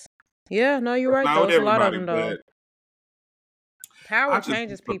everybody. Yeah, no, you're right. There's a lot of them though. Power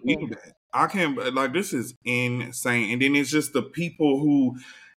changes people. I can't, like, this is insane. And then it's just the people who,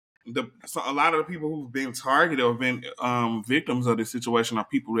 a lot of the people who've been targeted or been victims of this situation are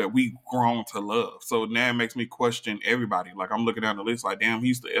people that we've grown to love. So now it makes me question everybody. Like, I'm looking down the list, like, damn, he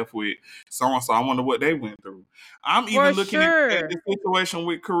used to F with so-and-so. I wonder what they went through. I'm even looking at the situation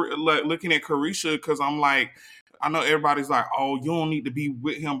with, like, looking at Carisha, because I'm like, I know everybody's like, oh, you don't need to be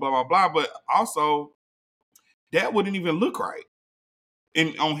with him, blah, blah, blah. But also, that wouldn't even look right.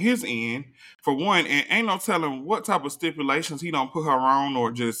 And on his end, for one, and ain't no telling what type of stipulations he don't put her on,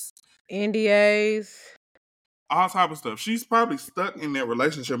 or just NDAs, all type of stuff. She's probably stuck in that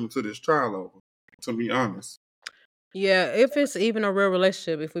relationship until this trial over, to be honest. Yeah, if it's even a real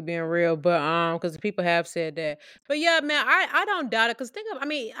relationship, if we're being real, but because people have said that. But yeah, man, I don't doubt it. Because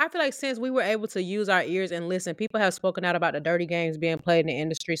I feel like since we were able to use our ears and listen, people have spoken out about the dirty games being played in the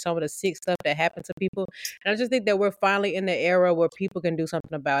industry, some of the sick stuff that happened to people, and I just think that we're finally in the era where people can do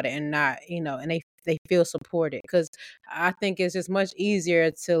something about it and not, and they they feel supported. Because I think it's just much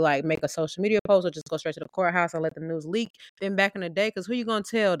easier to like make a social media post or just go straight to the courthouse and let the news leak than back in the day. Because who you gonna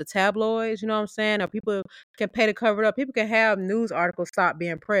tell? The tabloids, you know what I'm saying? Or people can pay to cover it up. People can have news articles stop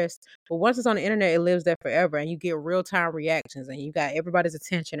being pressed, but once it's on the internet, it lives there forever, and you get real time reactions, and you got everybody's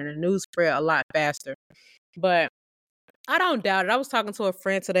attention, and the news spread a lot faster. But I don't doubt it. I was talking to a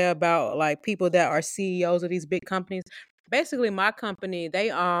friend today about like people that are CEOs of these big companies. Basically, my company, they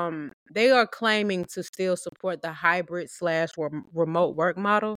are claiming to still support the hybrid slash remote work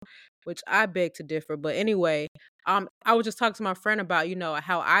model, which I beg to differ. But anyway, I was just talking to my friend about,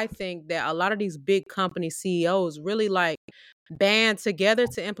 how I think that a lot of these big company CEOs really like band together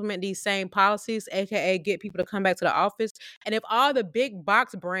to implement these same policies, aka get people to come back to the office. And if all the big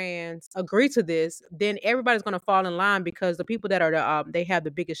box brands agree to this, then everybody's going to fall in line because the people that are they have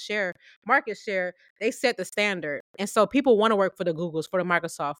the biggest market share, they set the standard. And so people want to work for the Googles, for the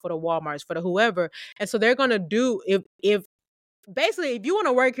Microsoft, for the Walmarts, for the whoever. And so they're going to do if basically if you want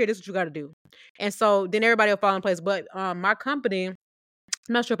to work here, this is what you got to do. And so then everybody will fall in place. But my company, I'm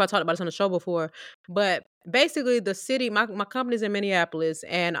not sure if I talked about this on the show before, but basically the city, my company's in Minneapolis,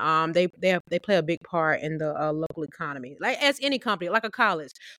 and they play a big part in the local economy, like as any company, like a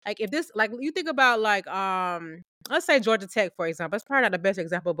college. Like if this, like you think about like let's say Georgia Tech, for example. It's probably not the best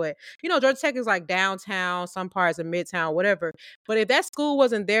example, but Georgia Tech is like downtown, some parts of Midtown, whatever. But if that school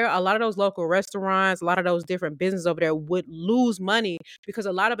wasn't there, a lot of those local restaurants, a lot of those different businesses over there would lose money because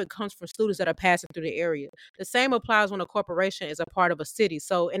a lot of it comes from students that are passing through the area. The same applies when a corporation is a part of a city.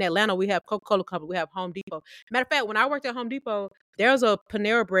 So in Atlanta, we have Coca-Cola Company, we have Home Depot. Matter of fact, when I worked at Home Depot, there's a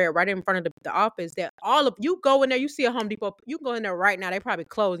Panera Bread right in front of the office that all of you go in there, you see a Home Depot, you can go in there right now, they probably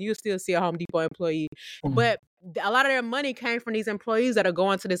closed, you'll still see a Home Depot employee. But a lot of their money came from these employees that are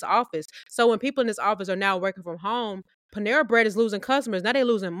going to this office. So when people in this office are now working from home, Panera Bread is losing customers. Now they're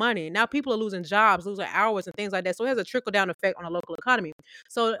losing money. Now people are losing jobs, losing hours and things like that. So it has a trickle-down effect on the local economy.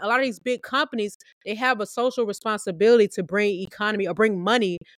 So a lot of these big companies, they have a social responsibility to bring economy or bring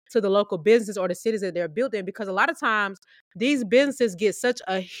money to the local business or the cities that they're built in, because a lot of times these businesses get such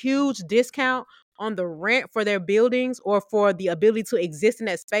a huge discount on the rent for their buildings or for the ability to exist in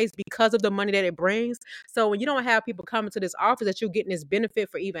that space because of the money that it brings. So when you don't have people coming to this office that you're getting this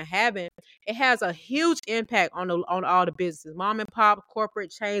benefit for even having, it has a huge impact on all the businesses, mom and pop, corporate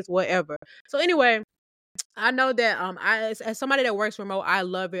chains, whatever. So anyway, I know that as somebody that works remote, I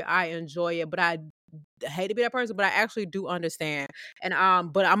love it, I enjoy it, but I hate to be that person, but I actually do understand, and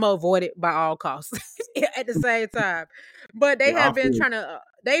but I'm gonna avoid it by all costs at the same time. But they Yeah, have been trying to.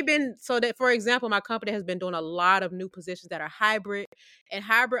 They've been so that, for example, my company has been doing a lot of new positions that are hybrid, and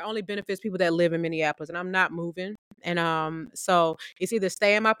hybrid only benefits people that live in Minneapolis, and I'm not moving. And so it's either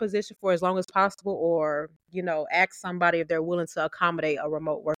stay in my position for as long as possible, or ask somebody if they're willing to accommodate a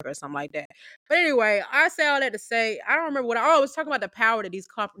remote worker or something like that. But anyway, I say all that to say, I don't remember what I was talking about, the power that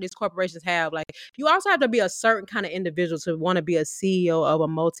these corporations have. Like, you also have to be a certain kind of individual to want to be a CEO of a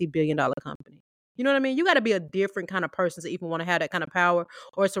multi-billion-dollar company. You know what I mean? You got to be a different kind of person to even want to have that kind of power,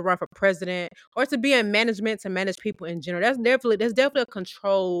 or to run for president, or to be in management, to manage people in general. That's definitely a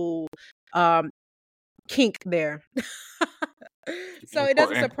control kink there. So it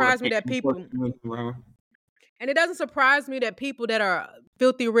doesn't surprise me that people. And it doesn't surprise me that people that are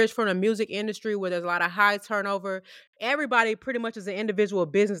filthy rich from the music industry, where there's a lot of high turnover, everybody pretty much is an individual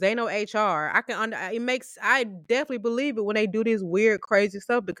business. They know HR. I definitely believe it when they do this weird, crazy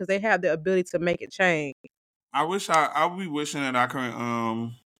stuff, because they have the ability to make it change. I'll be wishing that I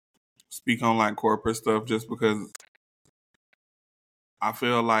could speak on like corporate stuff, just because I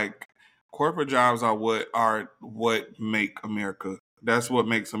feel like corporate jobs are what make America. That's what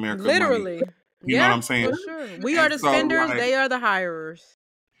makes America literally money. You know what I'm saying? For sure. We are the spenders, like, they are the hirers.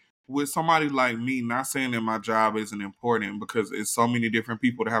 With somebody like me, not saying that my job isn't important, because it's so many different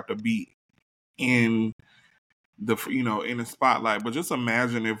people that have to be in the in the spotlight. But just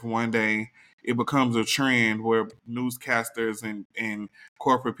imagine if one day it becomes a trend where newscasters and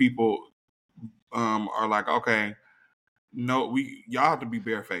corporate people are like, okay, no, y'all have to be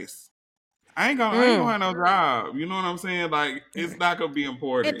barefaced. I ain't gonna have no job. You know what I'm saying? Like, it's not gonna be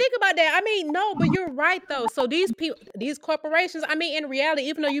important. And think about that. I mean, no, but you're right though. So these corporations, I mean, in reality,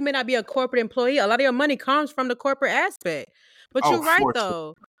 even though you may not be a corporate employee, a lot of your money comes from the corporate aspect. But you're right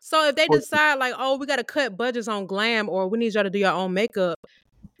though. So if they decide like, oh, we got to cut budgets on glam, or we need y'all to do your own makeup,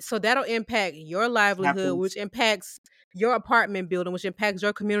 so that'll impact your livelihood, which impacts your apartment building, which impacts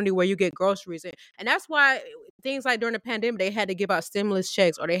your community where you get groceries. And that's why things like during the pandemic, they had to give out stimulus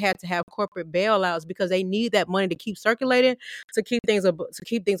checks or they had to have corporate bailouts because they need that money to keep circulating to keep things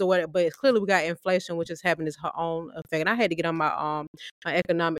away. But clearly, we got inflation, which is having its own effect. And I had to get on my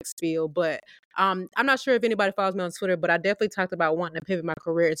economic spiel, but I'm not sure if anybody follows me on Twitter, but I definitely talked about wanting to pivot my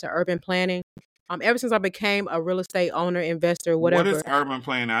career into urban planning. Ever since I became a real estate owner, investor, whatever. What is urban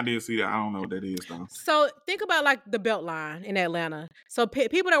planning? I did see that. I don't know what that is though. So think about like the Beltline in Atlanta. So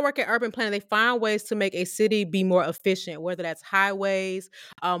people that work at urban planning, they find ways to make a city be more efficient, whether that's highways,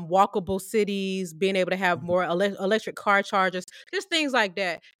 walkable cities, being able to have more electric car chargers, just things like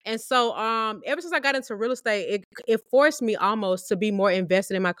that. And so ever since I got into real estate, it forced me almost to be more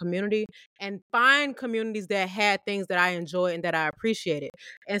invested in my community and find communities that had things that I enjoyed and that I appreciated.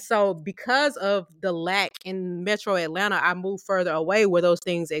 And so because of the lack in Metro Atlanta, I moved further away where those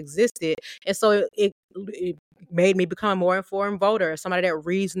things existed. And so it made me become a more informed voter, somebody that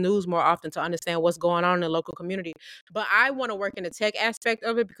reads news more often to understand what's going on in the local community. But I want to work in the tech aspect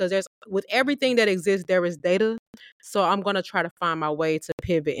of it because with everything that exists, there is data. So I'm going to try to find my way to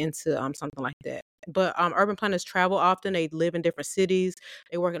pivot into something like that. But urban planners travel often. They live in different cities.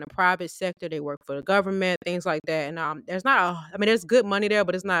 They work in the private sector. They work for the government, things like that. And there's good money there,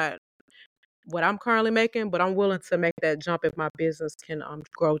 but it's not what I'm currently making. But I'm willing to make that jump if my business can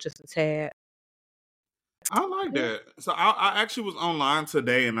grow just a tad. I like that. So I actually was online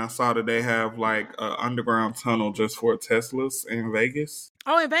today and I saw that they have like an underground tunnel just for Teslas in Vegas.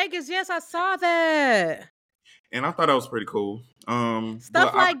 Oh, in Vegas, yes, I saw that. And I thought that was pretty cool.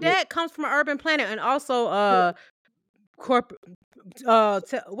 Stuff like that comes from urban planning, and also corporate.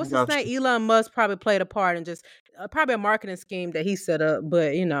 What's his name? Elon Musk probably played a part in just probably a marketing scheme that he set up.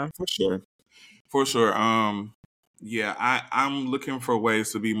 But for sure. Yeah, I'm looking for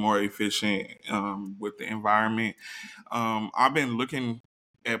ways to be more efficient with the environment. I've been looking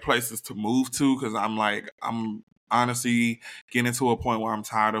at places to move to because I'm honestly getting to a point where I'm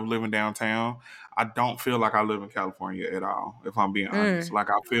tired of living downtown. I don't feel like I live in California at all, if I'm being honest. Like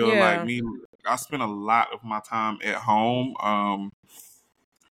I feel like I spend a lot of my time at home,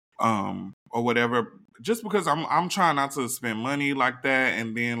 or whatever, just because I'm trying not to spend money like that,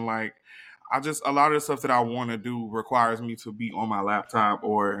 and then like a lot of the stuff that I want to do requires me to be on my laptop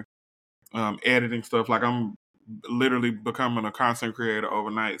or editing stuff. Like I'm literally becoming a content creator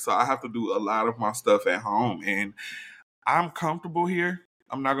overnight, so I have to do a lot of my stuff at home, and I'm comfortable here.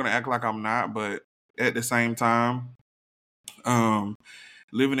 I'm not gonna act like I'm not, but at the same time,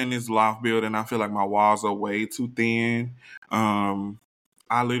 living in this loft building, I feel like my walls are way too thin.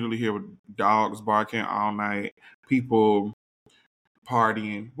 I literally hear dogs barking all night, people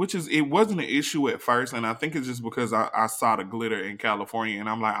partying, it wasn't an issue at first, and I think it's just because I saw the glitter in California, and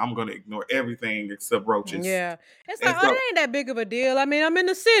I'm like, I'm gonna ignore everything except roaches. Yeah, it's like, that ain't that big of a deal. I mean, I'm in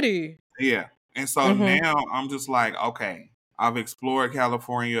the city. Yeah, and so now I'm just like, okay, I've explored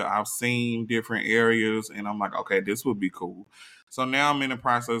California, I've seen different areas, and I'm like, okay, this would be cool. So now I'm in the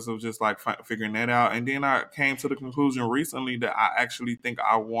process of just like figuring that out, and then I came to the conclusion recently that I actually think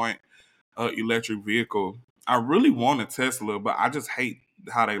I want an electric vehicle. I really want a Tesla, but I just hate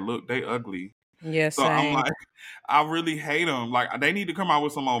how they look. They ugly. Yes. So I'm like, I really hate them. Like they need to come out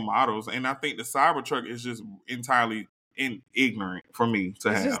with some more models. And I think the Cybertruck is just entirely ignorant for me to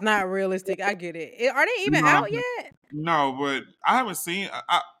have. It's just not realistic. I get it. Are they even out yet? No, but I haven't seen.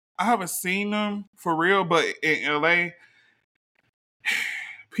 I haven't seen them for real. But in LA,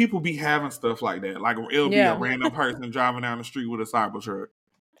 people be having stuff like that. Like it'll be a random person driving down the street with a Cybertruck.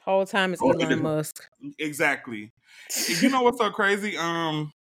 Whole time it's Elon Musk. Exactly. You know what's so crazy? I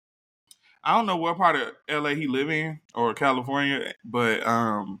don't know what part of LA he live in or California, but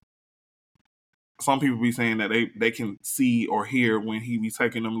some people be saying that they can see or hear when he be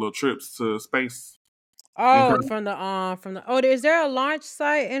taking them little trips to space. Oh, from the is there a launch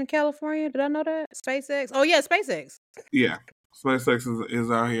site in California? Did I know that? SpaceX? Oh yeah, SpaceX. Yeah. SpaceX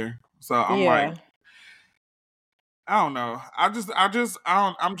is out here. So I'm like, I don't know. I'm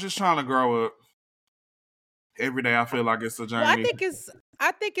just trying to grow up. Every day I feel like it's a journey. Well,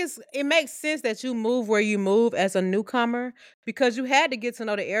 I think it makes sense that you move where you move as a newcomer because you had to get to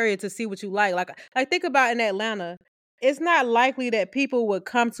know the area to see what you like. Like think about in Atlanta, it's not likely that people would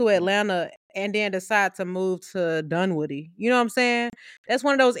come to Atlanta and then decide to move to Dunwoody. You know what I'm saying? That's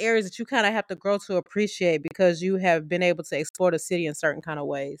one of those areas that you kind of have to grow to appreciate because you have been able to explore the city in certain kind of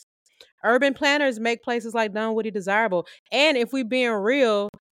ways. Urban planners make places like Dunwoody desirable. And if we being real,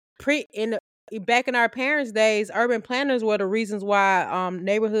 back in our parents' days, urban planners were the reasons why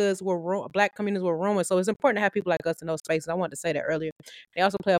neighborhoods black communities were ruined. So it's important to have people like us in those spaces. I wanted to say that earlier. They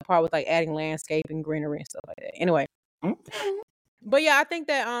also play a part with like adding landscape and greenery and stuff like that. Anyway. But yeah, I think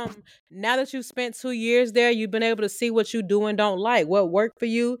that now that you've spent 2 years there, you've been able to see what you do and don't like, what worked for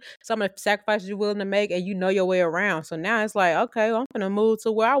you, some of the sacrifices you're willing to make, and you know your way around. So now it's like, okay, well, I'm gonna move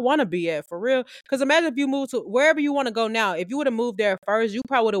to where I want to be at for real. Because imagine if you move to wherever you want to go now. If you would have moved there first, you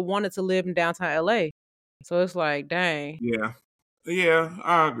probably would have wanted to live in downtown LA. So it's like, dang. Yeah. Yeah,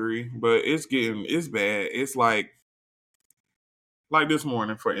 I agree. But it's bad. It's like this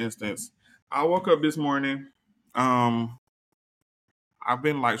morning, for instance. I woke up this morning. Um, I've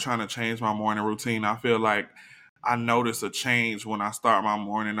been like trying to change my morning routine. I feel like I notice a change when I start my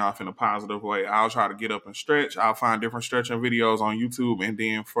morning off in a positive way. I'll try to get up and stretch. I'll find different stretching videos on YouTube, and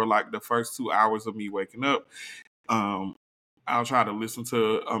then for like the first 2 hours of me waking up, um, I'll try to listen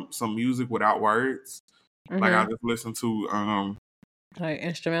to some music without words. Like I Mm-hmm. just listen to Like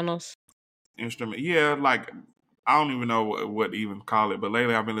instrumentals. instrument. Yeah, like I don't even know what to even call it, but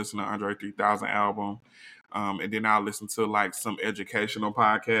lately I've been listening to Andre 3000 album. And then I'll listen to like some educational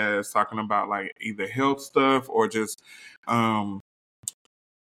podcasts talking about like either health stuff or just, um,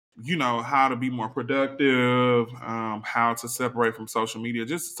 how to be more productive, how to separate from social media,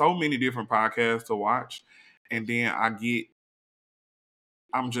 just so many different podcasts to watch. And then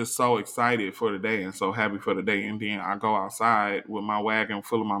I'm just so excited for the day and so happy for the day. And then I go outside with my wagon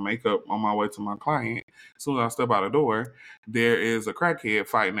full of my makeup on my way to my client. As soon as I step out the door, there is a crackhead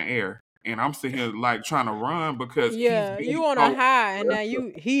fighting the air. And I'm sitting here like trying to run because he's Yeah, being you on a so high, and now aggressive.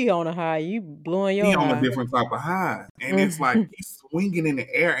 he on a high. You blowing He your on a high. different type of high. And it's like he's swinging in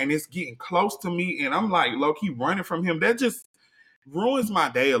the air and it's getting close to me. And I'm like low key running from him. That just ruins my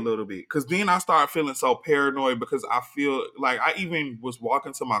day a little bit because then I start feeling so paranoid because I feel like I even was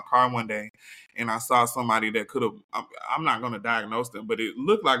walking to my car one day and I saw somebody that could have. I'm not going to diagnose them, but it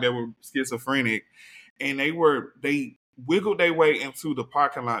looked like they were schizophrenic, and they wiggled their way into the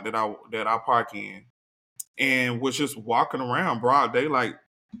parking lot that I park in, and was just walking around broad daylight,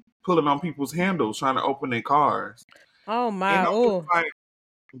 pulling on people's handles, trying to open their cars, Oh and my, I'm just oh, like,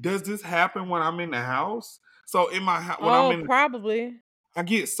 does this happen when I'm in the house? So in my house, when I'm oh, in probably. I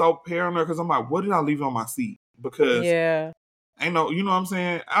get so paranoid because I'm like, what did I leave on my seat? Because Yeah. ain't no, you know what I'm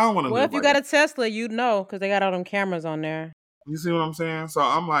saying? I don't want to Well, live if you like got that. a Tesla, you know, because they got all them cameras on there. You see what I'm saying? So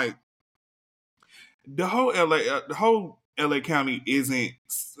I'm like, the whole LA County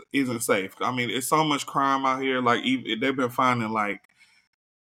isn't safe. I mean, it's so much crime out here. Like even, they've been finding like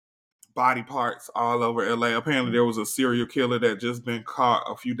body parts all over LA. Apparently, there was a serial killer that just been caught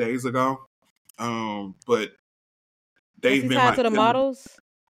a few days ago. But Was they've he been tied like to the killing. models?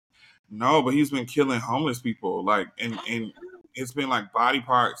 No, but he's been killing homeless people. Like, and it's been like body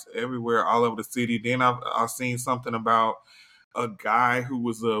parts everywhere, all over the city. Then I've seen something about a guy who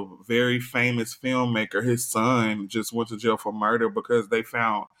was a very famous filmmaker. His son just went to jail for murder because they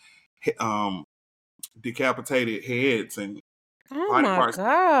found um, decapitated heads and Oh body my parts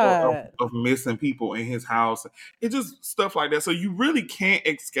of, God. of missing people in his house. It's just stuff like that. So you really can't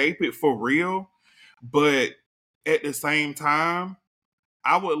escape it for real. But at the same time,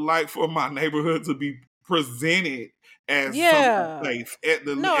 I would like for my neighborhood to be presented as something Yeah. safe at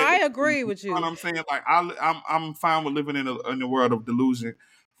the No, at I the agree you know with what you. I'm saying? Like I'm fine with living in the world of delusion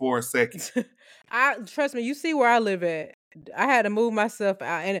for a second. I trust me, you see where I live at. I had to move myself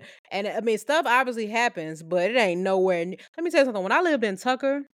out, and I mean stuff obviously happens, but it ain't nowhere. Let me tell you something. When I lived in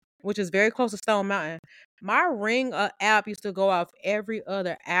Tucker, which is very close to Stone Mountain, my Ring app used to go off every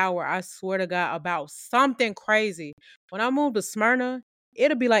other hour. I swear to God, about something crazy. When I moved to Smyrna,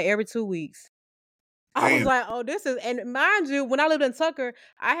 it'll be like every 2 weeks. I was Damn. like, "Oh, this is," and mind you, when I lived in Tucker,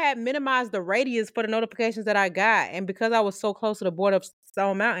 I had minimized the radius for the notifications that I got, and because I was so close to the border of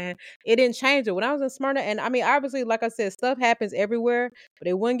Stone Mountain, it didn't change it. When I was in Smyrna, and I mean, obviously, like I said, stuff happens everywhere, but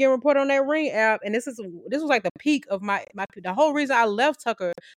it wouldn't get reported on that Ring app. And this was like the peak of my the whole reason I left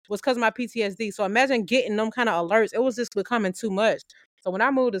Tucker was because of my PTSD. So imagine getting them kind of alerts. It was just becoming too much. So when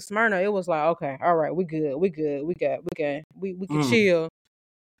I moved to Smyrna, it was like, okay, all right, we good, we good, we can Mm, chill.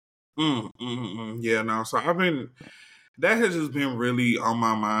 yeah, no. So that has just been really on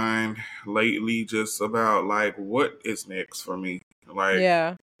my mind lately, just about like what is next for me. Like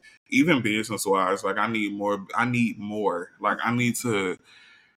Yeah, even business wise, like I need more. Like I need to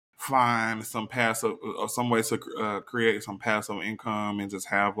find some passive or some way to create some passive income and just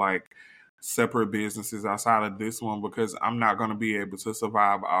have like separate businesses outside of this one because I'm not going to be able to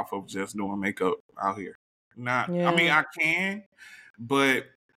survive off of just doing makeup out here. Not, I mean, yeah. I can, but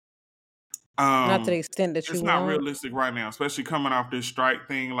Not to the extent that you it's not want. realistic right now, especially coming off this strike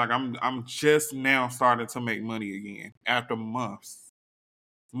thing. Like I'm just now starting to make money again after months.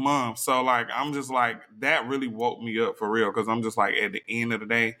 So like I'm just like that really woke me up for real because I'm just like at the end of the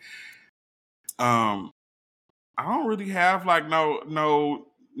day, um, I don't really have like no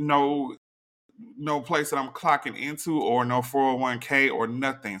place that I'm clocking into or no 401k or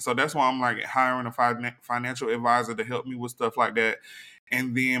nothing. So that's why I'm like hiring a financial advisor to help me with stuff like that.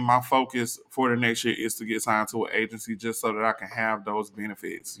 And then my focus for the next year is to get signed to an agency just so that I can have those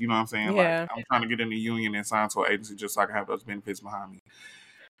benefits. You know what I'm saying? Like Yeah. I'm trying to get in the union and sign to an agency just so I can have those benefits behind me.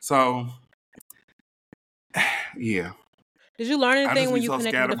 So yeah. Did you learn I anything just when be you so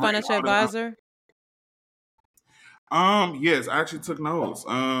connected with the scatterbrained financial all the time. advisor? Yes, I actually took notes.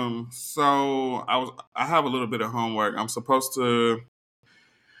 So I have a little bit of homework. I'm supposed to.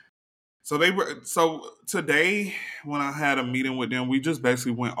 So today when I had a meeting with them, we just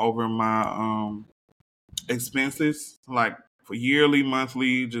basically went over my expenses, like for yearly,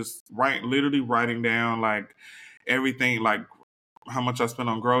 monthly, just literally writing down like everything, like how much I spend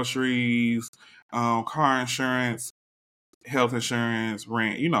on groceries, car insurance, health insurance,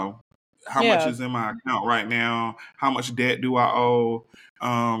 rent, how much Yeah. is in my account right now, how much debt do I owe,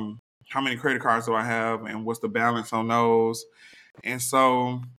 how many credit cards do I have, and what's the balance on those. And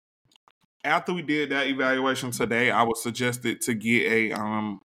so after we did that evaluation today, I was suggested to get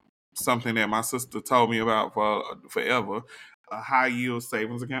a something that my sister told me about for forever, a high yield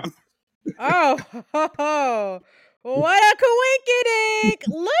savings account. Oh, what a coinkydink.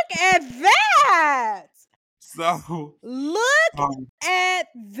 Look at that. So Look um, at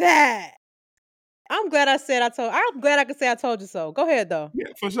that. I'm glad I could say I told you so. Go ahead though. yeah,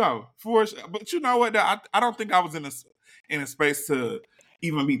 for sure. But you know what? I don't think I was in a space to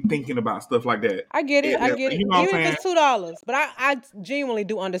even be thinking about stuff like that. I get it. I get it. You know what I'm Even if saying? it's $2. But I genuinely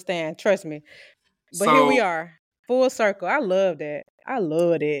do understand. Trust me. But here we So are. Full circle. I love that. I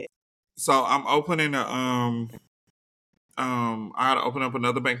love it. so I'm opening I had to open up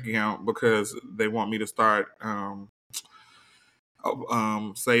another bank account because they want me to start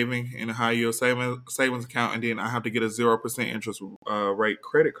saving in a high yield savings account, and then I have to get a 0% interest rate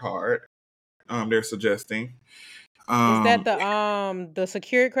credit card. They're suggesting. Is that the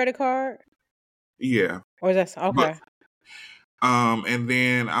secured credit card? Yeah. Or is that okay? And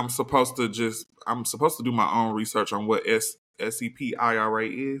then I'm supposed to do my own research on what SEP IRA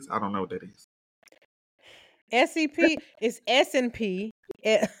is. I don't know what that is. SEP is S&P.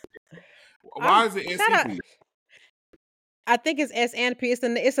 Why is it SEP? I think it's S&P. It's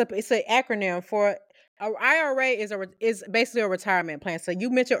an acronym for IRA is basically a retirement plan. So you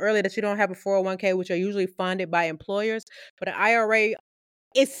mentioned earlier that you don't have a 401k, which are usually funded by employers, but an IRA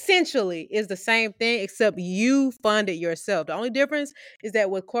essentially is the same thing except you fund it yourself. The only difference is that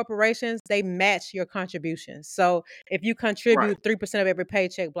with corporations, they match your contributions. So if you contribute 3% of every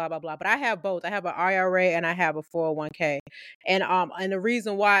paycheck, blah blah blah. But I have both. I have an IRA and I have a 401k. And the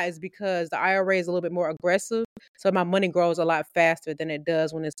reason why is because the IRA is a little bit more aggressive, so my money grows a lot faster than it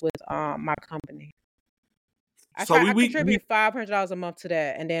does when it's with my company. I contribute $500 a month to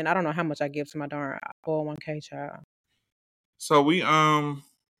that, and then I don't know how much I give to my darn 401k child. So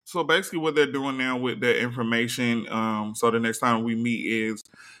basically what they're doing now with the information, so the next time we meet is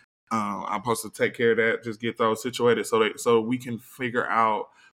I'm supposed to take care of that, just get those situated so we can figure out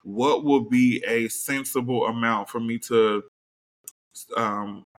what will be a sensible amount for me to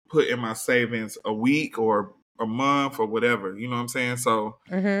put in my savings a week or a month or whatever. You know what I'm saying? So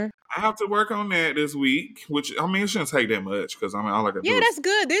I have to work on that this week, which I mean it shouldn't take that much because I mean all I can do. Yeah, that's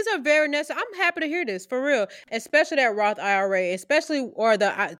good. These are very necessary. I'm happy to hear this for real, especially that Roth IRA, or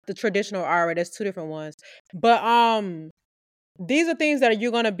the traditional IRA. There's two different ones, but these are things that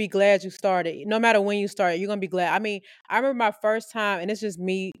you're gonna be glad you started. No matter when you started, you're gonna be glad. I mean, I remember my first time, and it's just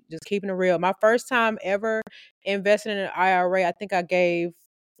me just keeping it real. My first time ever investing in an IRA, I think I gave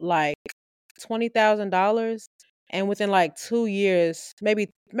like $20,000, and within like 2 years, maybe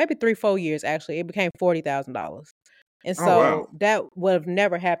 3-4 years, actually, it became $40,000. And so that would have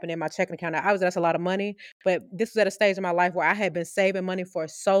never happened in my checking account. That's a lot of money, but this was at a stage in my life where I had been saving money for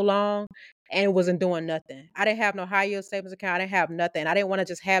so long and it wasn't doing nothing. I didn't have no high yield savings account. I didn't have nothing. I didn't want to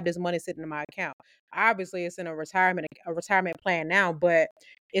just have this money sitting in my account. Obviously, it's in a retirement plan now, but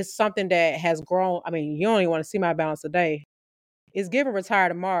it's something that has grown. I mean, you don't even want to see my balance today. It's giving retire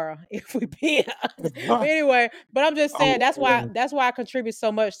tomorrow if we be honest. But anyway, but I'm just saying that's why I contribute so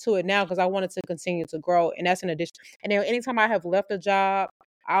much to it now because I wanted to continue to grow, and that's in addition. And then anytime I have left a job,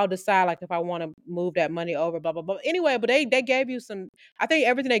 I'll decide like if I want to move that money over, blah blah blah. Anyway, but they gave you some. I think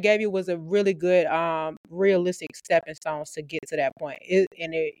everything they gave you was a really good, realistic stepping stones to get to that point.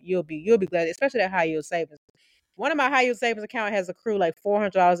 You'll be glad, especially that high yield savings. One of my high yield savings account has accrued like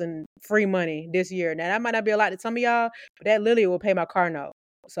 $400 in free money this year. Now that might not be a lot to some of y'all, but that literally will pay my car note.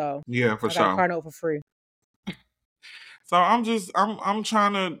 So yeah, for I got a sure. car note for free. So I'm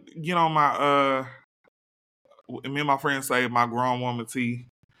trying to get on my me and my friends say my grown woman tea.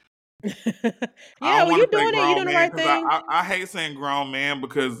 I Yeah, don't well, want you to say doing it. You grown doing the man right because thing. I hate saying grown man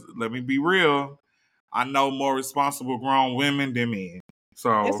because let me be real. I know more responsible grown women than men.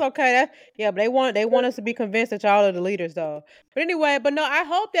 It's So okay. But they want us to be convinced that y'all are the leaders, though. But anyway, but no, I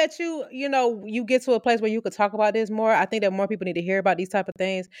hope that you get to a place where you could talk about this more. I think that more people need to hear about these type of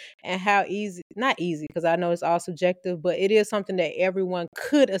things and how easy, not easy, because I know it's all subjective, but it is something that everyone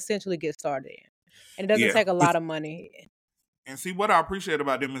could essentially get started in, and it doesn't yeah. take a lot of money. And see what I appreciate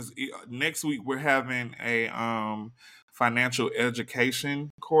about them is next week we're having a financial education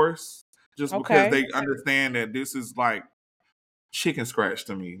course just because Okay. they understand that this is like chicken scratch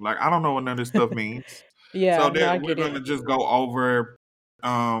to me. Like I don't know what none of this stuff means. So Yeah. No, I that we're get it. gonna just go over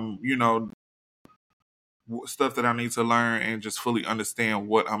you know stuff that I need to learn and just fully understand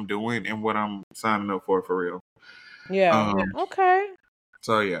what I'm doing and what I'm signing up for real. Yeah. Okay.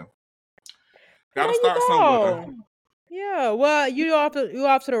 So yeah. Well, Gotta there you start somewhere. go. Yeah, well, you off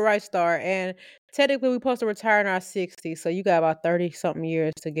to the right start, and technically we're supposed to retire in our 60s, so you got about 30 something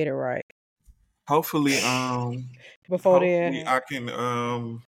years to get it right Hopefully before hopefully then. I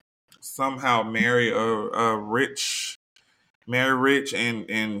can somehow marry rich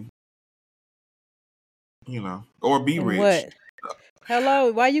and or be And rich. what?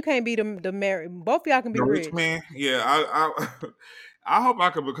 Hello, why you can't be the married? Both of y'all can be The rich rich. man, yeah. I I hope I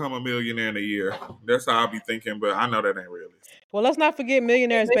could become a millionaire in a year. That's how I'll be thinking, but I know that ain't realistic. Well, let's not forget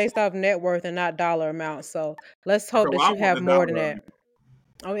millionaires based off net worth and not dollar amount. So let's Okay, hope well that I you want have the more than dollar. that.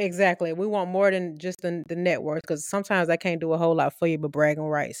 Oh, exactly. We want more than just the net worth because sometimes I can't do a whole lot for you but bragging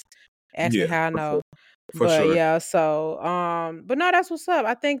rights. Ask me Yeah, how I know. for But sure. yeah, so but no, that's what's up.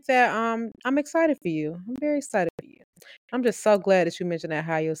 I think that I'm excited for you. I'm very excited for you. I'm just so glad that you mentioned that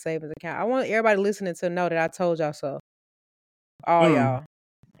high yield savings account. I want everybody listening to know that I told y'all so. All Mm, y'all.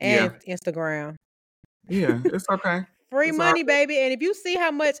 yeah, And Instagram. yeah. It's okay. Free It's all right. money, baby. And if you see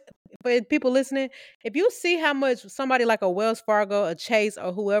how much, for people listening, if you see how much somebody like a Wells Fargo, a Chase,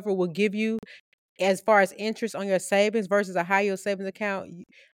 or whoever will give you as far as interest on your savings versus a high yield savings account,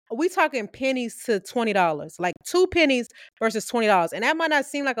 we talking pennies to $20. Like 2 pennies versus $20. And that might not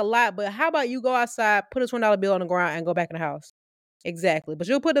seem like a lot, but how about you go outside, put a $20 bill on the ground, and go back in the house? Exactly. But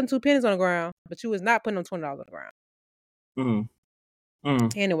you'll put them 2 pennies on the ground, but you was not putting them $20 on the ground. Mm,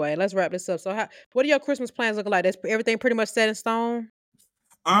 mm. Anyway, let's wrap this up. So what are your Christmas plans looking like? That's everything pretty much set in stone?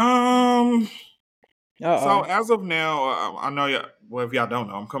 Um. So Uh-oh. as of now, I know y'all. Well, if y'all don't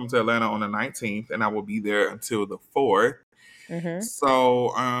know, I'm coming to Atlanta on the 19th, and I will be there until the 4th. Mm-hmm.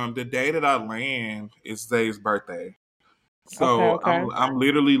 So the day that I land is Zay's birthday. So Okay. I'm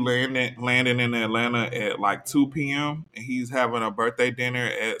literally landing in Atlanta at like 2 p.m. and he's having a birthday dinner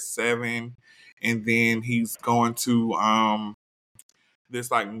at 7, and then he's going to this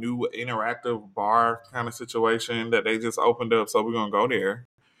like new interactive bar kind of situation that they just opened up. So we're gonna go there.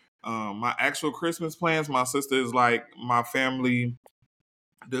 My actual Christmas plans, my sister is like my family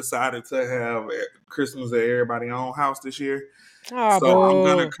decided to have Christmas at everybody's own house this year. Oh, So I'm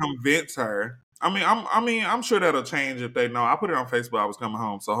gonna boo. convince her. I'm sure that'll change if they know. I put it on Facebook. I was coming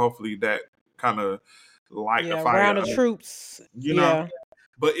home, so hopefully that kind of light the Yeah, fire, round of troops. you know. Yeah.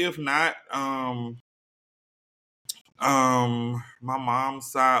 But if not, my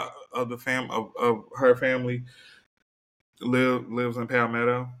mom's side of the of her family lives in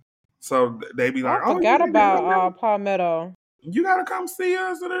Palmetto, so they be Oh, like, I "Oh, forgot about Palmetto. you gotta come see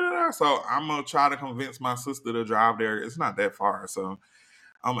us." Da, da, da, da. So I'm gonna try to convince my sister to drive there. It's not that far, so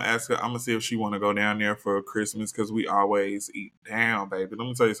I'm gonna ask her. I'm gonna see if she want to go down there for Christmas because we always eat down, baby. Let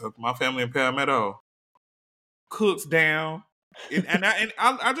me tell you something. My family in Palmetto cooks down, and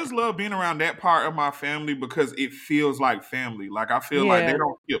I just love being around that part of my family because it feels like family. Like I feel like they Yeah.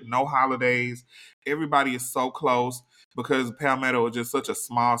 don't skip no holidays. Everybody is so close because Palmetto is just such a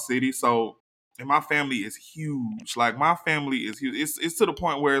small city. So, and my family is huge. Like my family is huge. It's to the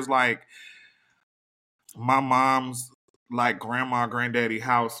point where it's like my mom's like grandma, granddaddy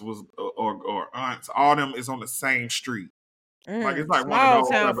house was or aunts, all them is on the same street. Like it's like one of Small those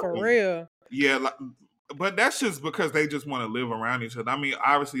town type of for things. real. Yeah, like, but that's just because they just want to live around each other. I mean,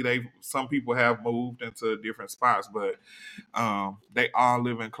 obviously some people have moved into different spots, but they all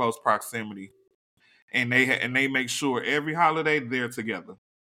live in close proximity, and they make sure every holiday they're together.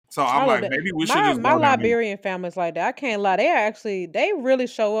 So I'm I love like, that. maybe we should My just my go down there. Liberian family's like that. I can't lie. They really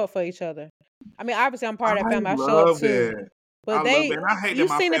show up for each other. I mean, obviously I'm part of that I family. I show up love too. that. I But love that, and I hate that you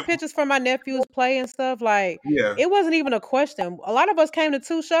my seen the family. pictures from my nephews play and stuff. Like Yeah, it wasn't even a question. A lot of us came to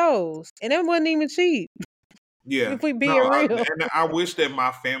 2 shows, and it wasn't even cheap. yeah. If we No, being real. and I wish that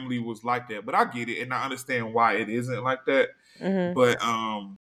my family was like that, but I get it, and I understand why it isn't like that. Hmm. But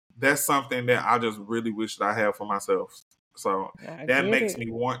that's something that I just really wish that I had for myself. So I that get makes it. me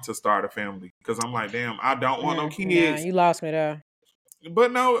want to start a family because I'm like, damn, I don't want no Nah, kids. you lost me there.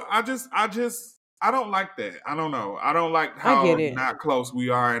 But no, I don't like that. I don't know. I don't like I get how it. not close we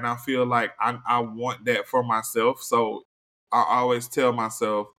are, and I feel like I want that for myself. So I always tell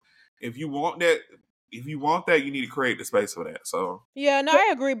myself, if you want that, you need to create the space for that. So Yeah, no, I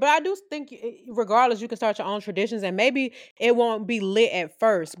agree, but I do think regardless, you can start your own traditions, and maybe it won't be lit at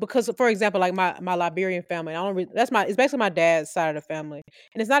first. Because, for example, like my Liberian family, I don't. It's basically my dad's side of the family,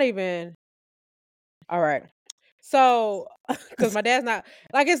 and it's not even all right. So, because my dad's not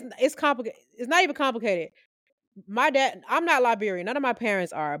like it's complicated. It's not even complicated. My dad, I'm not Liberian. None of my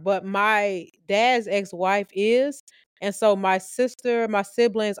parents are, but my dad's ex-wife is, and so my sister, my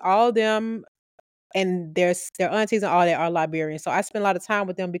siblings, all of them and their aunties and all that are Liberian. So I spend a lot of time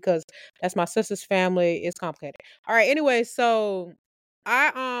with them because that's my sister's family. It's complicated. All right. Anyway, so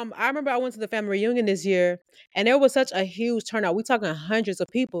I remember I went to the family reunion this year and there was such a huge turnout. We talking hundreds of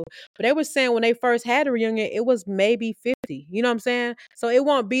people. But they were saying when they first had a reunion, it was maybe 50. You know what I'm saying? So it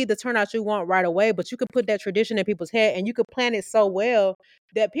won't be the turnout you want right away, but you could put that tradition in people's head and you could plan it so well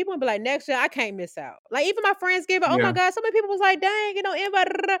that people will be like, next year I can't miss out. Like even my friends gave it, oh my yeah. God, so many people was like, dang, you know, invite,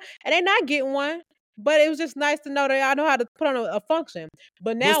 and they not getting one. But it was just nice to know that I know how to put on a function.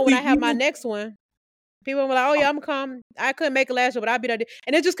 But But now when see, I have my even next one, people were like, "Oh yeah, I'm gonna come." I couldn't make it last year, but I'll be there,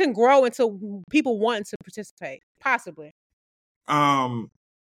 and it just can grow into people wanting to participate, possibly. um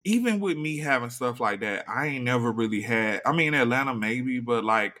even with me having stuff like that, I ain't never really had. I mean, Atlanta maybe, but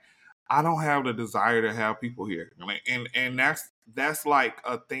like, I don't have the desire to have people here. I mean, and that's like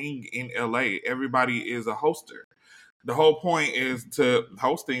a thing in LA. Everybody is a hoster. The whole point is to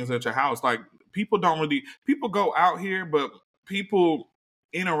host things at your house. Like people go out here, but people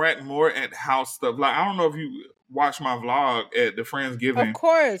interact more at house stuff. Like I don't know if you watch my vlog at the Of Friendsgiving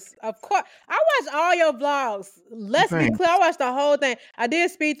course, of course. I watched all your vlogs. Let's be thing. clear. I watched the whole thing. I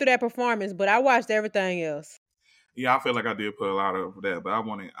did speed through that performance, but I watched everything else. Yeah, I feel like I did put a lot of that, but I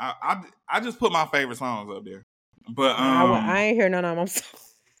wanted I just put my favorite songs up there. But I ain't hear none of them. I'm sorry.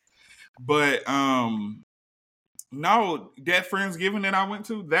 but no, that Friendsgiving that I went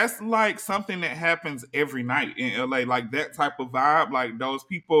to, that's like something that happens every night in LA. Like that type of vibe, like those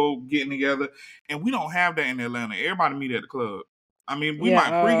people getting together. And we don't have that in Atlanta. Everybody meet at the club. I mean, we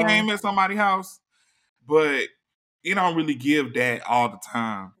might Yeah, pregame at somebody's house, but it don't really give that all the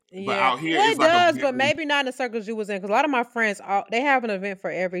time. But yeah. out here, Well, it's it like a does, big but maybe not in the circles you was in. Because a lot of my friends, they have an event for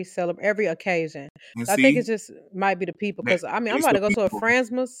every occasion. and So I think it see just might be the people. that Because I mean, I'm it's about the to go to a people.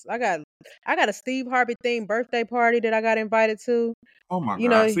 Friendsmas. I got a Steve Harvey themed birthday party that I got invited to. Oh my You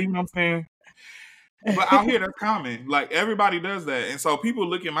God. know, See what I'm saying? But out here, that's common. Like everybody does that, and so people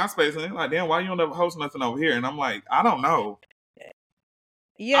look at my space and they're like, "Damn, why you don't ever host nothing over here?" And I'm like, "I don't know.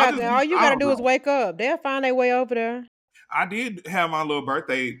 yeah. All you I got to don't do is know." wake up. They'll find their way over there. I did have my little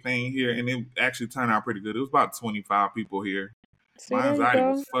birthday thing here, and it actually turned out pretty good. It was about 25 people here. See, My there you anxiety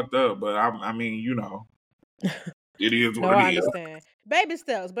go. was fucked up, but I mean, it is No, what it I is. understand. Baby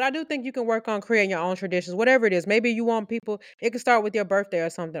steps, but I do think you can work on creating your own traditions, whatever it is. Maybe you want people, it can start with your birthday or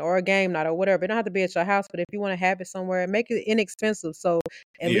something, or a game night or whatever. It don't have to be at your house, but if you want to have it somewhere, make it inexpensive so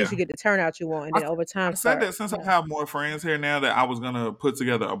at least Yeah, you get the turnout you want, and I, then over time I said start. that since I Yeah. have more friends here now that I was gonna put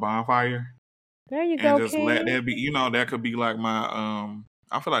together a bonfire There you and go, just let King. that be. That could be like my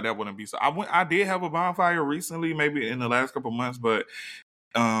I feel like that wouldn't be so. I did have a bonfire recently, maybe in the last couple months, but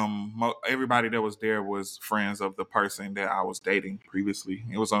everybody that was there was friends of the person that I was dating previously.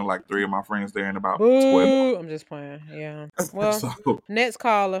 It was only like 3 of my friends there and about 12. Boo. I'm just playing. Yeah. Well, So next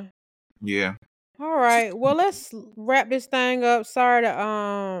caller. yeah. All right. Well, let's wrap this thing up. Sorry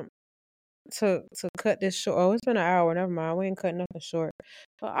to cut this short. Oh, it's been an hour. Never mind. We ain't cutting nothing short.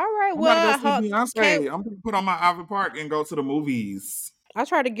 But all right. I'm about to go Well, see can't. Beyonce. I'm gonna put on my Ivy Park and go to the movies. I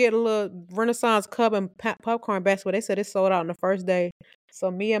tried to get a little Renaissance cup and popcorn basket, but they said it sold out on the first day.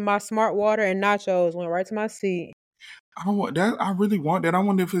 So me and my smart water and nachos went right to my seat. I don't want that. I really want that. I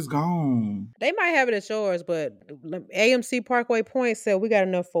wonder if it's gone. They might have it at yours, but AMC Parkway Point said we got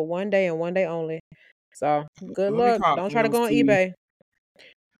enough for one day and one day only. So good Let me luck. call Don't try to go on eBay.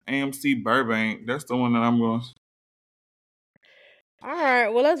 AMC Burbank. That's the one that I'm going. All right,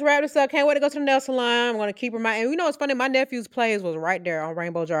 well, let's wrap this up. Can't wait to go to the nail salon. I'm gonna keep reminding. And you know what's funny? My nephew's place was right there on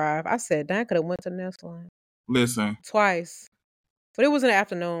Rainbow Drive. I said, "Dang, I could have went to the nail salon Listen, twice, but it was in the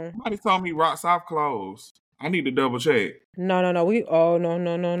afternoon." somebody told me Rock South closed. I need to double check. No. We oh no.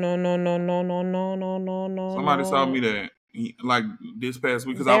 Somebody told me that like this past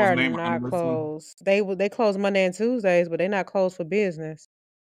week because I They was are naming not anniversary. closed. They close Monday and Tuesdays, but they're not closed for business.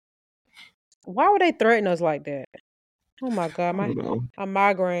 Why would they threaten us like that? Oh my God, I don't know.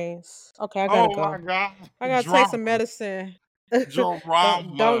 my migraines. Okay, I gotta Oh my go. God. I gotta take some Drama. medicine.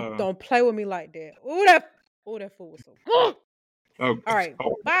 Drama. Don't play with me like that. Ooh, that food was so good. Okay. All right.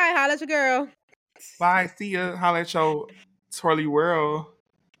 Oh. Bye. Holla at your girl. Bye. See ya. Holla at your twirly world.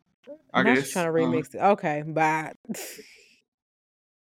 I Now she's guess. trying to remix it. Okay, bye.